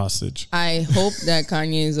held hostage. I hope that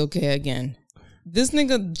Kanye is okay again. This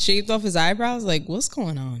nigga shaved off his eyebrows. Like, what's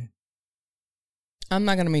going on? I'm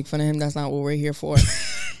not going to make fun of him. That's not what we're here for.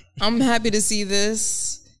 I'm happy to see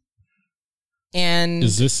this. And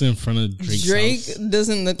is this in front of Drake's Drake house?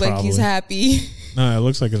 Doesn't look like he's happy. No, it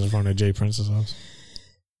looks like it's in front of Jay Prince's house.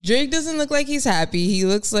 Drake doesn't look like he's happy. He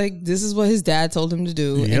looks like this is what his dad told him to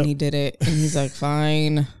do, and he did it. And he's like,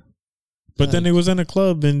 fine. But then he was in a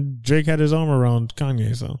club, and Drake had his arm around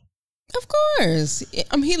Kanye, so. Of course.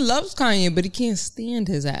 He loves Kanye, but he can't stand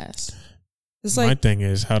his ass. It's like, my thing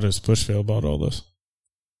is, how does Push feel about all this?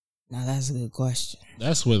 Now, that's a good question.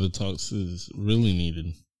 That's where the talks is really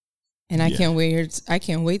needed. And I can't wait. I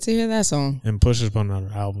can't wait to hear that song. And Push is putting out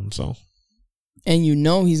an album, so. And you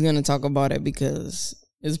know he's gonna talk about it because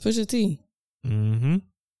it's Pusha T. Mm-hmm.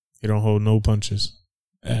 He don't hold no punches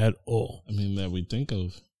at all. I mean, that we think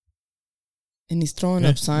of. And he's throwing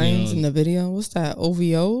up signs in the video. What's that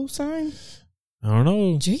OVO sign? I don't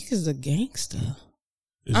know. Jake is a gangster.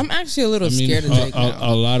 I'm actually a little scared of Jake now.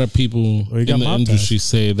 A lot of people in the industry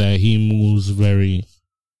say that he moves very.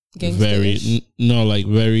 Gangster-ish?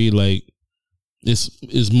 Very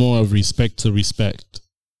it's more of respect to respect.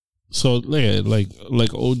 So yeah,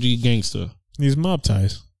 like OG gangster. He's mob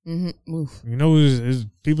ties. Mm-hmm. Oof. You know, his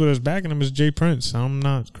people that's backing him is Jay Prince. I'm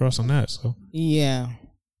not crossing that. So yeah,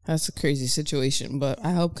 that's a crazy situation. But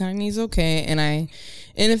I hope Kanye's okay, and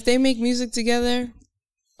if they make music together,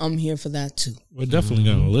 I'm here for that too. We're definitely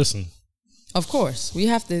gonna listen. Of course, we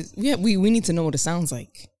have to. We need to know what it sounds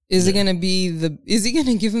like. Is it gonna be is he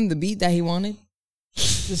gonna give him the beat that he wanted?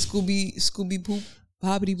 The Scooby Poop,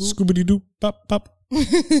 Poppity Poop, Scoobity Doo Pop Pop.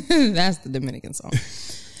 That's the Dominican song.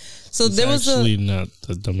 So it's there was actually not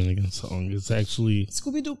the Dominican song. It's actually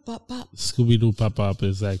Scooby Doo Pop Pop. Scooby Doo Pop Pop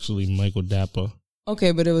is actually Michael Dapper.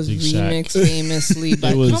 Okay, but it was remixed famously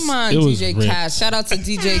by come on DJ Cass. Shout out to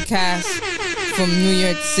DJ Cass from New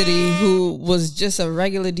York City, who was just a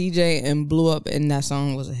regular DJ and blew up, and that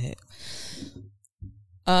song was a hit.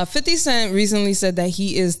 50 Cent recently said that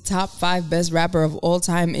he is top 5 best rapper of all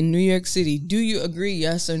time in New York City. Do you agree?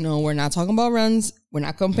 Yes or no? We're not talking about runs. We're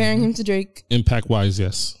not comparing him to Drake. Impact wise,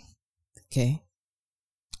 yes. Okay.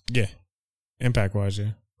 Yeah. Impact wise,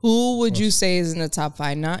 yeah. Who would you say is in the top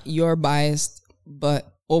 5? Not your biased,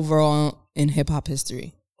 but overall in hip hop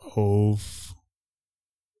history. Hove,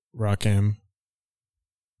 Rakim.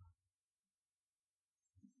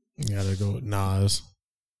 You gotta go with Nas.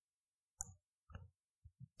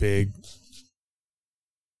 Big.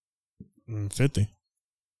 50.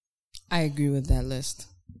 I agree with that list.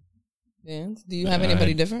 Dan, do you have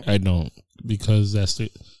anybody different? I don't, because that's the.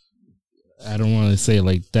 I don't want to say it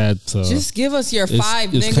like that. Just give us your 5,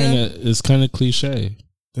 nigga. It's kind of cliche.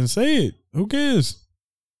 Then say it. Who cares?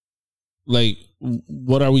 Like,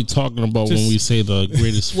 what are we talking about when we say the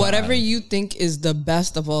greatest 5? Whatever you think is the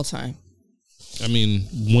best of all time. I mean,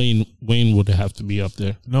 Wayne would have to be up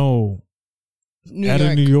there. No. Out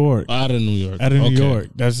of New York. Out of New York. Out of New York.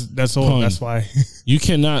 That's all. Pun. That's why. You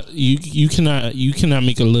cannot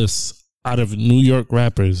make a list out of New York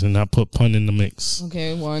rappers and not put Pun in the mix.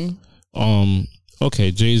 Okay, 1.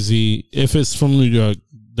 Okay, Jay-Z. If it's from New York,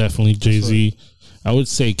 definitely Jay-Z. I would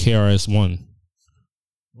say KRS-One.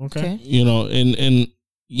 Okay. You know, and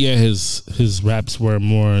yeah, his raps were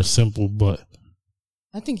more simple, but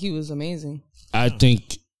I think he was amazing. I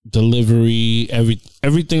think delivery,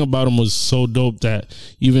 everything about him was so dope that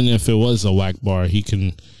even if it was a whack bar, he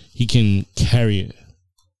can carry it.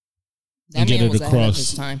 That man was ahead of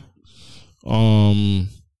his time.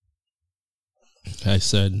 I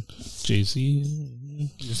said Jay-Z.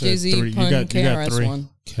 Jay-Z, Pun, KRS-One.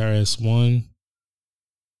 KRS-One.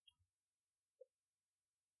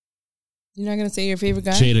 You're not gonna say your favorite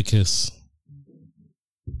guy? Jadakiss.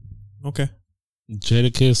 Okay.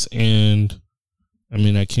 Jadakiss, and I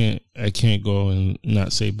mean I can't go and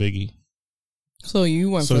not say Biggie. So you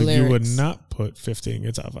went for lyrics. So you would not put 50 in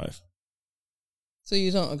your top 5. So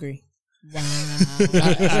you don't agree? Wow.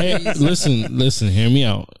 Listen, hear me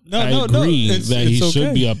out. I agree that he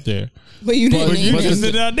should be up there. But you didn't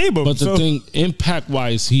name him. But the thing, impact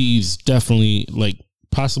wise, he's definitely like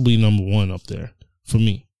possibly number 1 up there for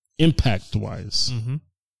me. Impact wise.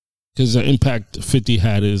 Because the impact 50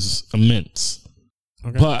 had is immense.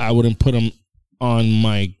 Okay. But I wouldn't put him on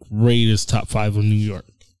my greatest top 5 of New York.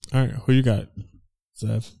 All right, who you got,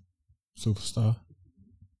 Zev? Superstar.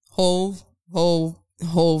 Hove,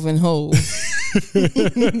 and Hove.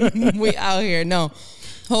 We out here. No,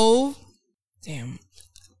 Hove. Damn.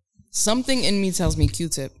 Something in me tells me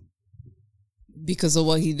Q-Tip because of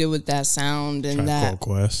what he did with that sound and that.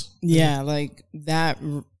 Quest. Yeah, like that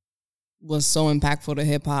was so impactful to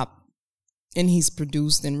hip hop, and he's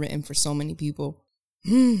produced and written for so many people.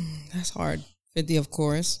 That's hard. 50, of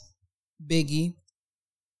course. Biggie.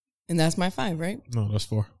 And that's my 5, right? No, that's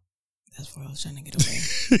 4. That's 4. I was trying to get away.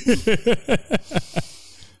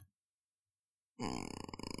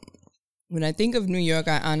 When I think of New York,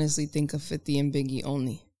 I honestly think of 50 and Biggie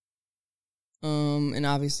only. And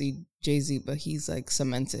obviously Jay-Z, but he's like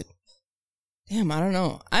cemented. Damn, I don't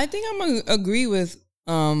know. I think I'm gonna agree with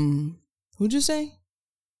who'd you say?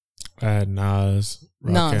 I had Nas,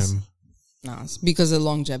 Rakim. Nas, because of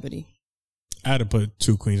longevity. I had to put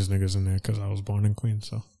 2 Queens niggas in there because I was born in Queens,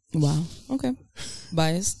 so. Wow. Okay.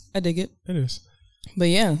 Biased. I dig it. It is. But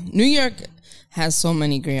yeah, New York has so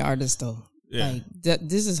many great artists though. Yeah. Like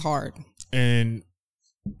this is hard. And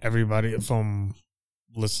everybody from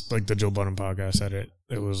like the Joe Budden podcast said it.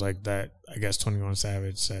 It was like that. I guess 21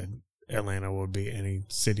 Savage said Atlanta will beat any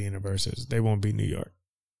city in the verses. They won't beat New York.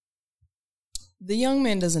 The young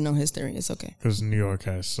man doesn't know history. It's okay. Because New York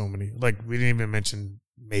has so many. Like, we didn't even mention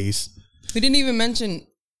Mace. We didn't even mention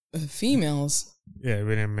females. Yeah, we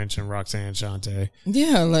didn't mention Roxanne Shante.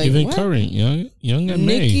 Yeah, like even what? current Young and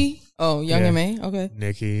Nikki. May. Oh, Young and May. Okay.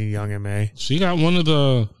 Nikki, Young and May. She got one of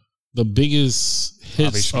the biggest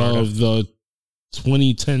hits of the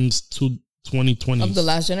 2010s to 2020s of the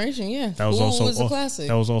last generation. Yeah, that was also a classic.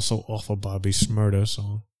 That was also off of Bobby Shmurda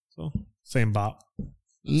song. So same bop.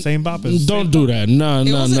 Same bop as don't do that. No.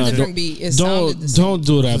 It was a different beat. It sounded the same. Don't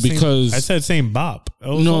do that because I said same bop.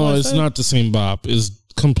 No, it's not the same bop. It's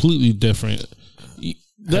completely different.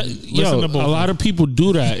 A lot of people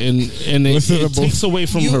do that, and it takes away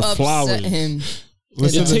from her flowers. Him.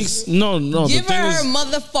 It takes no. Give her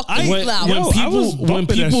motherfucking flowers. When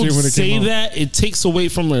people say that, it takes away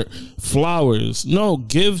from her flowers. No,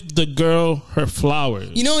 give the girl her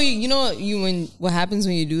flowers. You know what happens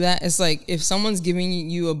when you do that? It's like if someone's giving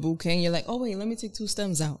you a bouquet, and you're like, oh wait, let me take 2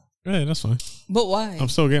 stems out. Yeah, that's fine. But why? I'm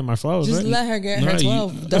still getting my flowers. Just right? let her get her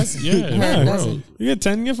 12 dozen. Yeah, dozen. You get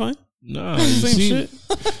 10, you're fine. Nah, same shit.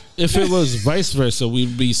 If it was vice versa,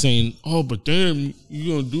 we'd be saying, "Oh, but damn,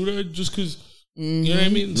 you gonna do that just because?" You know what I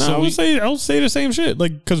mean? No, I would say the same shit.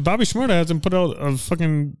 Like, because Bobby Shmurda hasn't put out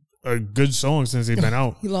a good song since he's been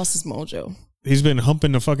out. He lost his mojo. He's been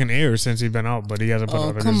humping the fucking air since he's been out, but he hasn't put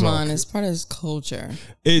out a good song. Come on, it's part of his culture.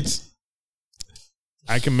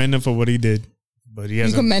 I commend him for what he did, but he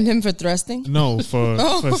hasn't. You commend him for thrusting? No, for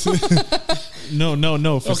no.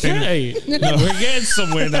 For okay, we're getting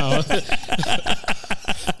somewhere now.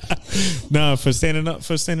 No, for standing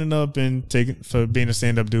up and for being a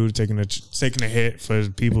stand up dude, taking a hit for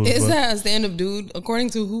people. Is that a stand up dude?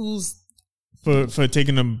 According to who's for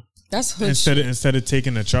taking them? That's hood instead of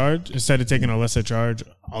taking a charge, instead of taking a lesser charge,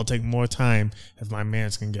 I'll take more time if my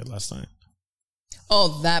mans can get less time.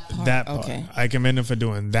 Oh, that part. That part. Okay. I commend him for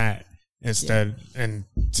doing that instead. Yeah. And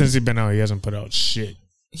since he's been out, he hasn't put out shit.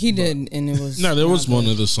 He did, and it was there was one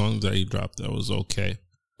of the songs that he dropped that was okay.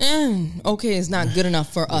 Okay, it's not good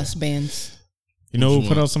enough for us bands. You know who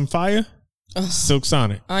put out some fire? Silk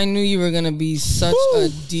Sonic. I knew you were gonna be such a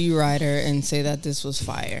D-rider and say that this was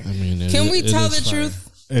fire. I mean, can we tell the truth?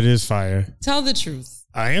 It is fire. Tell the truth.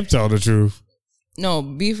 I am telling the truth. No,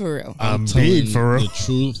 be for real. I'm being for real. The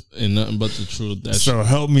truth and nothing but the truth. That's so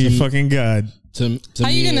help me, fucking God. How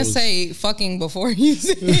you gonna say fucking before you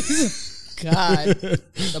say? God,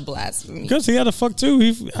 the blasphemy. Because he had a fuck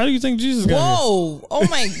too. How do you think Jesus got here? Oh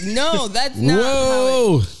my, no, that's not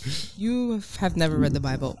how you have never read the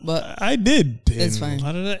Bible, but I did. It's fine.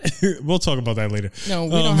 We'll talk about that later. No, we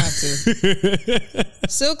don't have to.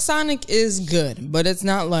 Silk Sonic is good, but it's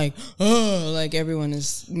not like everyone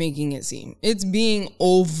is making it seem. It's being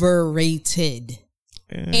overrated.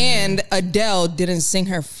 And Adele didn't sing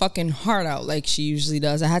her fucking heart out like she usually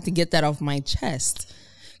does. I had to get that off my chest.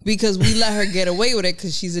 Because we let her get away with it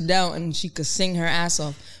because she's Adele and she could sing her ass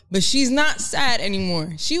off. But she's not sad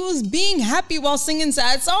anymore. She was being happy while singing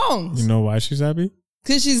sad songs. You know why she's happy?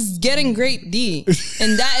 Because she's getting great D.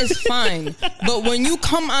 And that is fine. But when you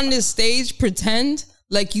come on this stage, pretend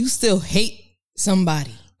like you still hate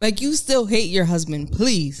somebody. Like you still hate your husband.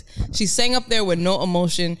 Please. She sang up there with no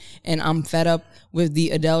emotion. And I'm fed up with the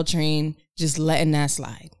Adele train just letting that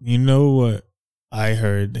slide. You know what I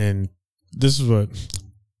heard? And this is what...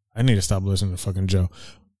 I need to stop listening to fucking Joe.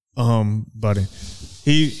 Buddy.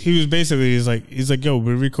 He was basically he's like, yo,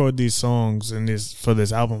 we record these songs and for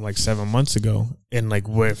this album like 7 months ago, and like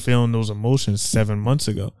we're feeling those emotions 7 months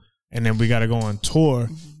ago, and then we got to go on tour,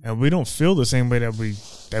 and we don't feel the same way that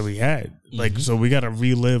we had. Like, so we got to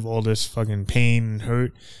relive all this fucking pain and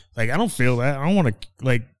hurt. Like, I don't feel that. I don't want to,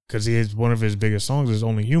 like, because one of his biggest songs is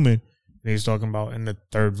Only Human. And he's talking about, in the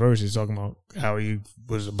third verse, he's talking about how he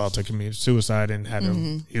was about to commit suicide and had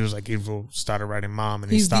he was like, he started writing Mom,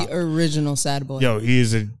 and he's he stopped. The original sad boy. Yo, he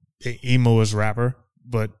is a emo-est rapper,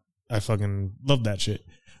 but I fucking love that shit.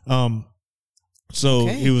 So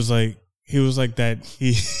he was like that.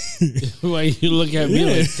 Why you look at me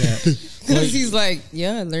like that? Because he's like,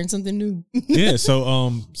 yeah, I learned something new. Yeah.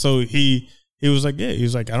 So he was like, yeah, he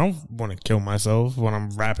was like, I don't want to kill myself when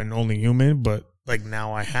I'm rapping Only Human, but like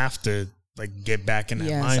now I have to like get back in that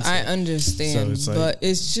mindset. Yes, I understand, so but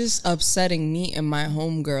it's just upsetting me and my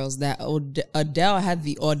homegirls that Adele had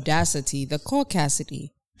the audacity, the caucasity.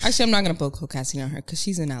 Actually, I'm not gonna put caucasity on her because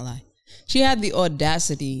she's an ally. She had the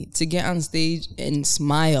audacity to get on stage and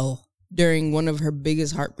smile during one of her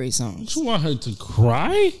biggest heartbreak songs. You want her to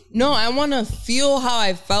cry? No, I want to feel how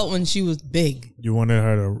I felt when she was big. You wanted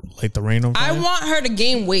her to light the rain on fire? I want her to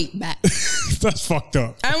gain weight back. That's fucked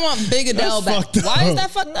up. I want Big Adele back. Why is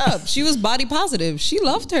that fucked up? She was body positive. She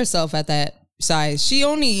loved herself at that size. She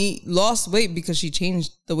only lost weight because she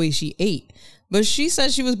changed the way she ate. But she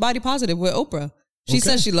said she was body positive with Oprah. She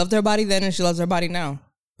said she loved her body then and she loves her body now.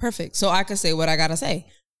 Perfect. So I could say what I gotta say.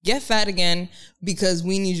 Get fat again because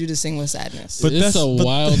we need you to sing with sadness. But it's a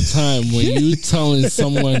wild time when you telling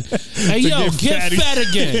someone, hey, yo, get fat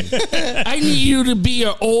again. I need you to be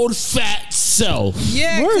your old fat self.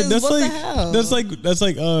 Yeah, that's what like, the hell? That's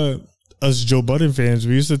like us Joe Budden fans.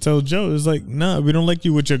 We used to tell Joe, it's like, nah, we don't like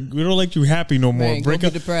you happy no more. Right, break go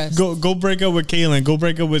up, be depressed. Go break up with Kaylin. Go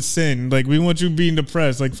break up with Sin. Like, we want you being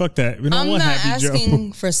depressed. Like, fuck that. We don't want happy Joe. I'm not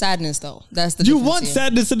asking for sadness though. That's the you difference want here.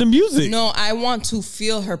 sadness in the music. No, I want to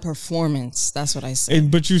feel her performance. That's what I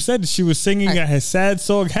said. But you said she was singing her sad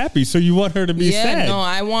song happy, so you want her to be sad. No,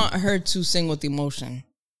 I want her to sing with emotion.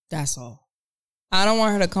 That's all. I don't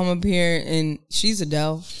want her to come up here and she's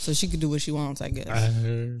Adele, so she could do what she wants, I guess.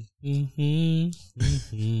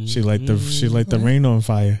 She light the rain on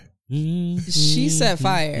fire. She set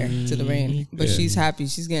fire to the rain, but she's happy.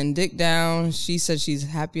 She's getting dick down. She said she's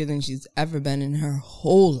happier than she's ever been in her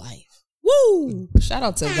whole life. Woo! Shout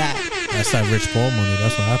out to that. That's that Rich Paul money.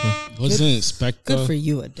 That's what happened. Wasn't Spectre? Good for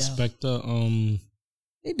you, Adele. Spectre,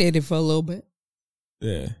 they dated for a little bit.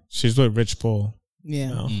 Yeah, she's with Rich Paul.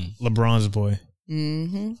 Yeah, LeBron's boy.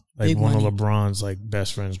 Mm-hmm. Like Big one money. of LeBron's like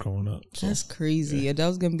best friends growing up. So. That's crazy. Yeah.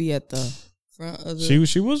 Adele's gonna be at the front of the.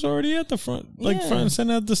 She was already at the front, like front and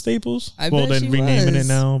center at the Staples. I well, bet then she renaming was.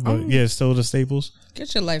 it now, but yeah, it's still the Staples.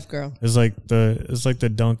 Get your life, girl. It's like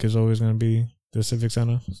the Dunk is always gonna be the Civic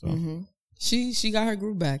Center. So she got her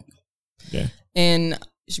groove back. Yeah, and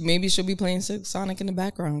maybe she'll be playing Sonic in the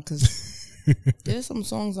background because there's some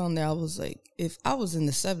songs on there. I was like, if I was in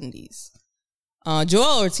the 70s.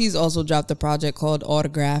 Joel Ortiz also dropped a project called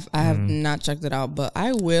Autograph. I have not checked it out, but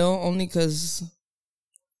I will only because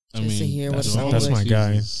to hear what it sounds that's like. my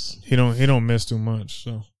guy. He don't miss too much.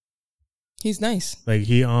 So he's nice. like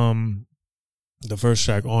he the first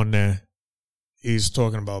track on there, he's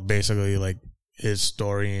talking about basically like his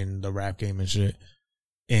story in the rap game and shit.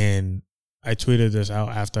 And I tweeted this out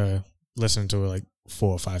after listening to it like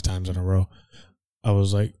 4 or 5 times in a row. I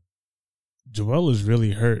was like, Joel is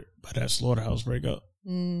really hurt by that Slaughterhouse breakup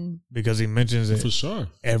because he mentions it for sure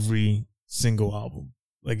every single album.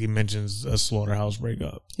 Like he mentions a Slaughterhouse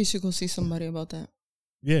breakup. He should go see somebody about that.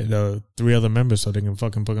 Yeah, the 3 other members so they can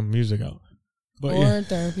fucking put music out. But or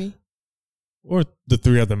therapy. Or the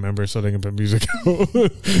 3 other members so they can put music out.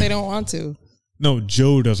 They don't want to. No,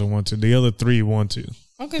 Joe doesn't want to. The other 3 want to.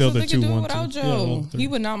 Okay, so they can do it without Joe. He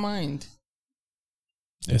would not mind.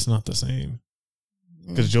 It's not the same.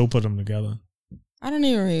 Because Joe put them together. I don't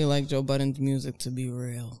even really like Joe Budden's music, to be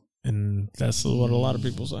real. And that's what a lot of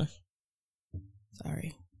people say.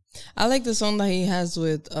 Sorry. I like the song that he has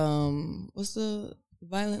with, what's the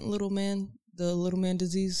violent little man, the little man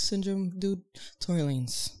disease syndrome dude? Tory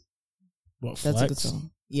Lanez. What, That's Flex? a good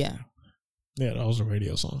song. Yeah. Yeah, that was a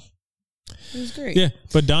radio song. It was great. Yeah,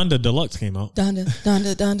 but Donda Deluxe came out.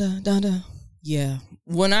 Donda. Yeah.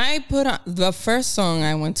 When I put on, the first song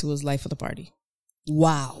I went to was Life of the Party.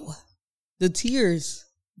 Wow. The tears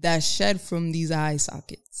that shed from these eye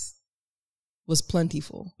sockets was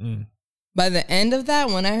plentiful. By the end of that,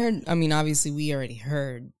 when I heard, I mean, obviously we already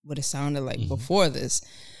heard what it sounded like before this,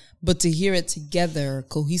 but to hear it together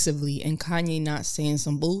cohesively and Kanye not saying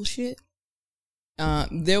some bullshit,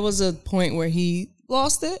 there was a point where he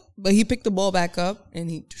lost it, but he picked the ball back up and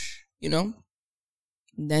he, you know.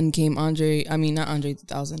 Then came not Andre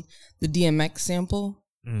 3000, the DMX sample.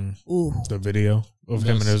 Ooh, the video of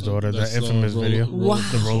him and his daughter, that infamous video,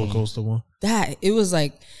 the roller coaster one. That it was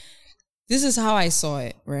like, this is how I saw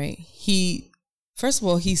it. Right, first of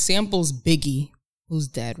all he samples Biggie, who's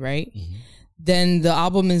dead. Right, then the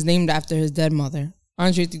album is named after his dead mother.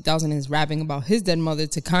 Andre 3000 is rapping about his dead mother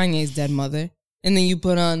to Kanye's dead mother, and then you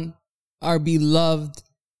put on our beloved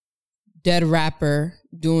dead rapper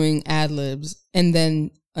doing ad-libs, and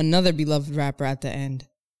then another beloved rapper at the end.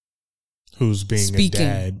 Who's being speaking. A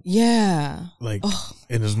dad. Yeah. Like,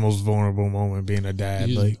 in his most vulnerable moment, being a dad.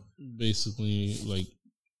 He's like, basically, like,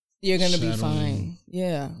 you're going to be fine.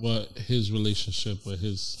 Yeah. What his relationship with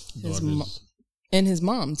his daughters. And his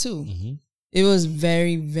mom, too. Mm-hmm. It was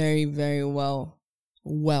very, very, very well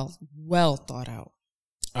thought out.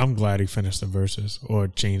 I'm glad he finished the verses or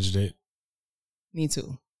changed it. Me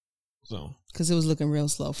too. So, because it was looking real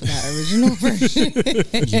slow for that original version.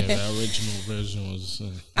 Yeah, that original version was.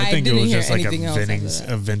 I think it was just like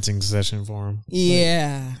a venting session for him.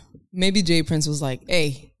 Yeah, like, maybe Jay Prince was like,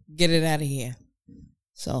 "Hey, get it out of here."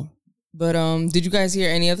 So, but did you guys hear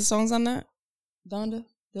any other songs on that, Donda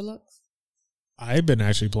Deluxe? I've been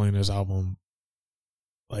actually playing this album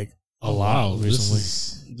like a lot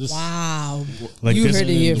recently. Wow, like you heard it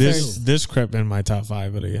here first. This crept in my top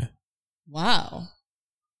 5 of the year. Wow.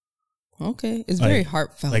 Okay, it's very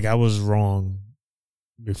heartfelt. Like I was wrong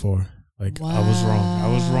before. Like I was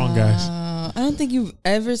wrong, guys. I don't think you've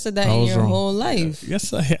ever said that in your whole life.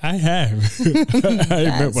 Yes, I have. I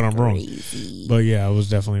admit when I'm wrong. But yeah, I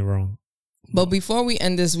was definitely wrong. But before we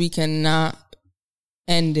end this, we cannot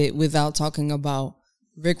end it without talking about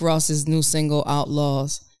Rick Ross's new single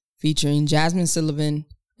 "Outlaws," featuring Jasmine Sullivan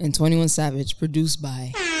and 21 Savage, produced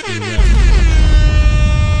by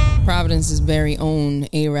Providence's very own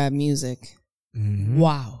A-Rap Music. Mm-hmm.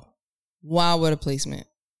 Wow, what a placement.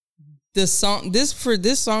 This song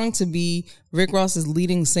to be Rick Ross's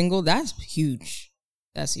leading single, that's huge.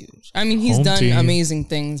 That's huge. I mean, he's done amazing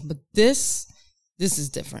things, but this is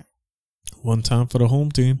different. One time for the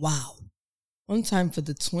home team. Wow. One time for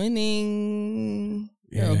the twinning.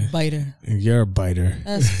 You're a biter. You're a biter.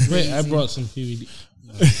 That's crazy. Wait, I brought some PVD.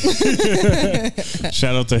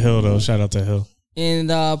 Shout out to Hill, though. Shout out to Hill. And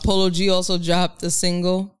Polo G also dropped a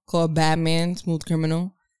single called Batman, Smooth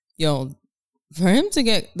Criminal. Yo, for him to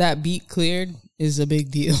get that beat cleared is a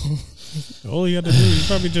big deal. All you had to do, you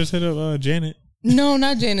probably just hit up Janet. No,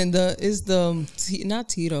 not Janet. Not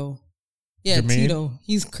Tito. Yeah, Jermaine? Tito.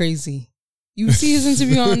 He's crazy. You see his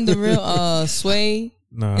interview on the real Sway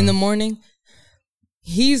in the morning.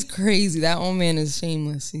 He's crazy. That old man is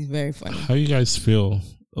shameless. He's very funny. How you guys feel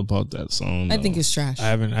about that song? I think it's trash. I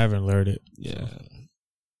haven't heard it. Yeah.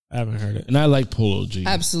 I haven't heard it. And I like Polo G.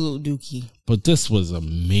 Absolute dookie. But this was a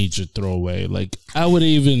major throwaway. Like I would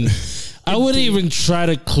even try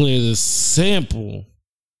to clear the sample.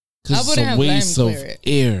 Because it's a waste of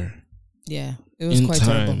air. Yeah. It was quite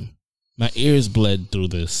terrible. My ears bled through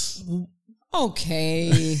this.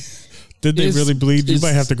 Okay. Did they really bleed? You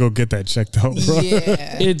might have to go get that checked out, bro.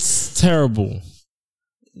 Yeah. It's terrible.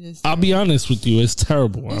 I'll be honest with you, it's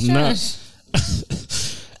terrible. It's I'm trash.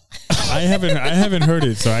 not. I haven't heard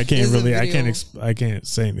it, so I can't I can't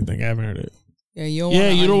say anything. I haven't heard it. Yeah,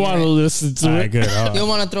 you don't want to listen to it. Good. You don't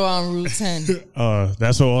want to throw on Route 10.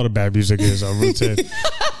 That's what all the bad music is on Route 10.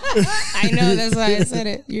 I know, that's why I said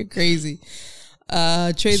it. You're crazy.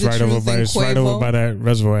 Trade the Truth and Quavo. It's right over by that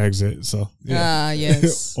reservoir exit. So yeah.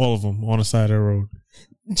 Yes. All of them on the side of the road.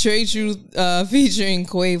 Trade Truth featuring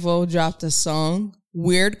Quavo dropped a song.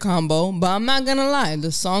 Weird combo, but I'm not gonna lie,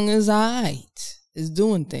 the song is alright. It's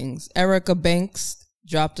doing things. Erica Banks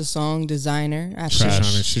dropped a song, Designer.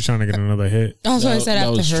 She's trying to get another hit. That's what I said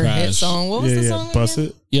after her hit song. What was the song? Bust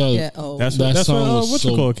It. Yo, that's where What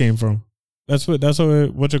You Call came from. That's where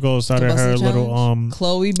What You Call started her little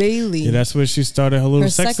Chloe Bailey. Yeah, that's where she started her little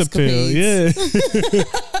sex appeal. Yeah.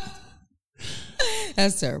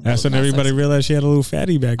 That's terrible. That's when everybody realized she had a little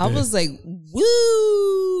fatty back there. I was like,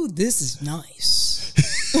 woo, this is nice.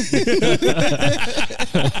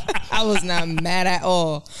 I was not mad at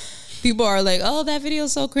all. People are like, oh, that video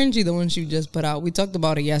is so cringy, the one she just put out. We talked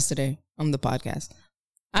about it yesterday on the podcast.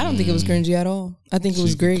 I don't think it was cringy at all. I think it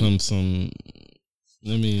was great. I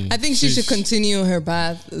think she should continue her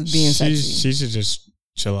path of being sexy. She should just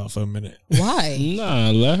chill out for a minute. Why?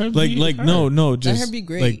 Nah, let her be her. No, just let her be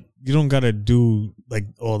great. Like, you don't gotta do like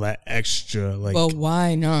all that extra. Like, well,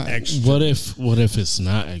 why not? Extra. What if it's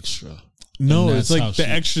not extra? No, it's like the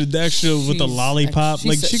extra with the lollipop.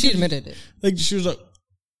 She admitted it. Like she was like,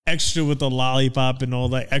 extra with the lollipop and all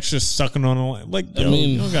that extra sucking on. Like, yo, I mean,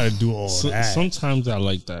 you don't got to do all that. Sometimes I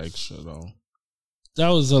like that extra though. That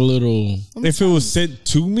was a little. If it was sent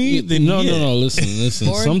to me, then no.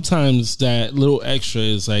 Listen. Sometimes that little extra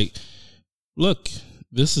is like, look,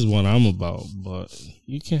 this is what I'm about, but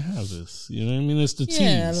you can't have this. You know what I mean? It's the tease.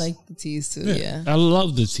 Yeah, I like the tease too. Yeah. I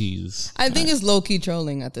love the tease. I think it's low key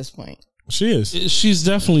trolling at this point. She is. She's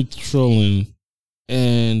definitely trolling,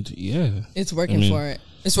 and yeah, it's working for it.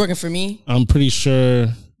 It's working for me. I'm pretty sure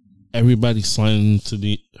everybody's sliding into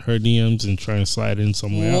her DMs and trying to slide in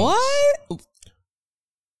somewhere else. What?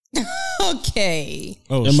 Okay.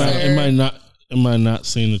 Oh, am I not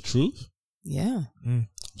saying the truth? Yeah.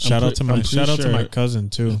 Shout out to my cousin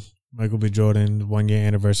too, Michael B. Jordan, 1 year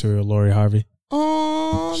anniversary of Lori Harvey.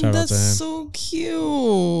 Oh, that's so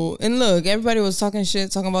cute. And look, everybody was talking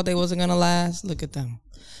about they wasn't gonna last. Look at them.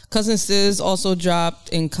 Cousin Sis also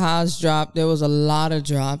dropped and Kaz dropped. There was a lot of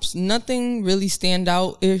drops. Nothing really stand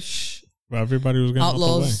out ish. Well, everybody was getting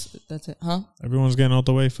Outlaws. Out the way. That's it, huh? Everyone's getting out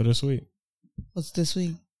the way for this week. What's this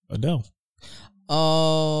week? Adele.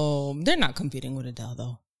 Oh, they're not competing with Adele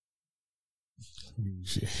though.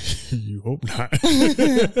 You hope not.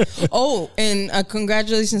 Oh, and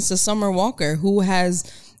congratulations to Summer Walker, who has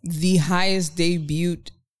the highest debut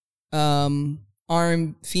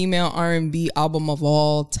female R&B album of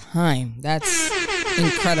all time. That's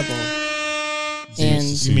incredible. And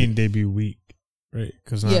you mean debut week, right?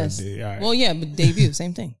 Because yes. Right. Well, yeah, but debut,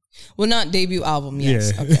 same thing. Well, not debut album.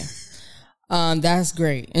 Yes. Yeah. Okay. That's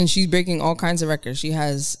great, and she's breaking all kinds of records. She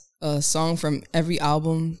has a song from every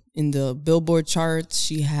album in the Billboard charts.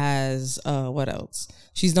 She has what else?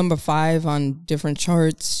 She's number 5 on different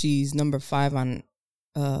charts. She's number 5 on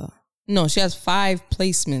she has 5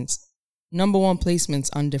 placements, number 1 placements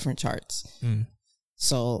on different charts.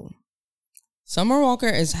 So Summer Walker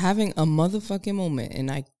is having a motherfucking moment,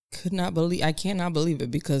 and I cannot believe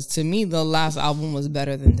it, because to me the last album was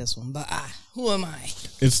better than this one. But who am I?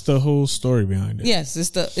 It's the whole story behind it. Yes, it's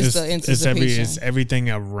the anticipation. It's everything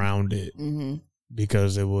around it,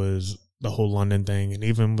 because it was the whole London thing, and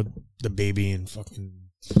even with the baby and fucking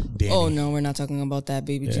Danny. Oh no, we're not talking about that,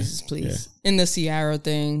 baby Jesus, please. And the Ciara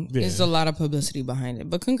thing, there's a lot of publicity behind it.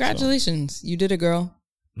 But congratulations, you did it, girl.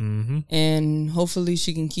 And hopefully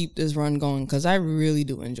she can keep this run going, because I really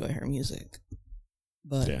do enjoy her music.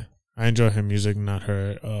 But yeah, I enjoy her music, not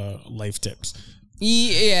her life tips.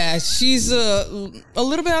 Yeah, she's a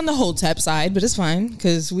little bit on the Hotep side, but it's fine,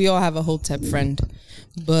 because we all have a Hotep friend.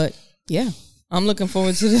 But yeah, I'm looking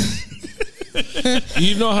forward to this.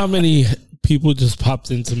 You know how many people just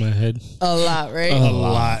popped into my head? A lot, right? A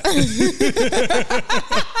lot.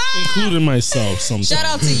 Including myself sometimes. Shout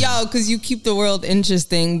out to y'all, because you keep the world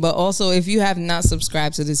interesting. But also, if you have not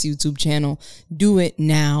subscribed to this YouTube channel, do it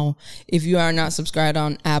now. If you are not subscribed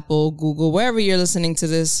on Apple, Google, wherever you're listening to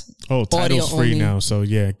this. Oh, Tidal's free now, so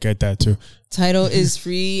yeah, get that too. Tidal is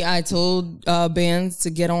free. I told bands to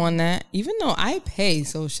get on that, even though I pay,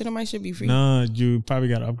 so shit of mine should be free. Nah, you probably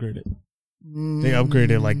got to upgrade it. They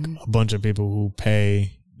upgraded like a bunch of people who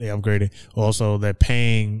pay. They upgraded. Also, they're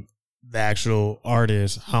paying the actual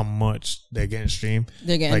artists how much they're getting streamed.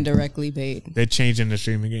 They're getting directly paid. They're changing the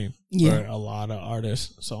streaming game for a lot of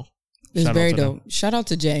artists. So it's very dope. Shout out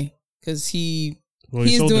to Jay, because he's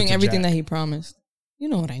doing everything that he promised. You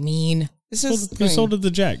know what I mean? He sold it to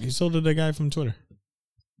Jack. He sold it to the guy from Twitter.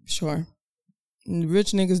 Sure.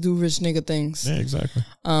 Rich niggas do rich nigga things. Yeah, exactly.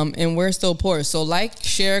 And we're still poor. So like,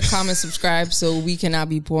 share, comment, subscribe, so we cannot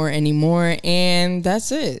be poor anymore. And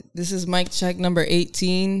that's it. This is Mic Check number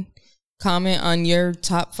 18. Comment on your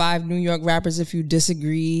top 5 New York rappers if you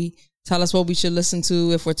disagree. Tell us what we should listen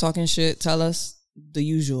to. If we're talking shit, tell us the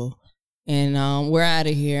usual. And we're out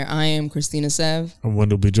of here. I am Christina Sev. I'm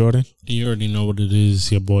Wendell B. Jordan. You already know what it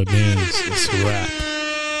is. Your boy Bands. It's a wrap.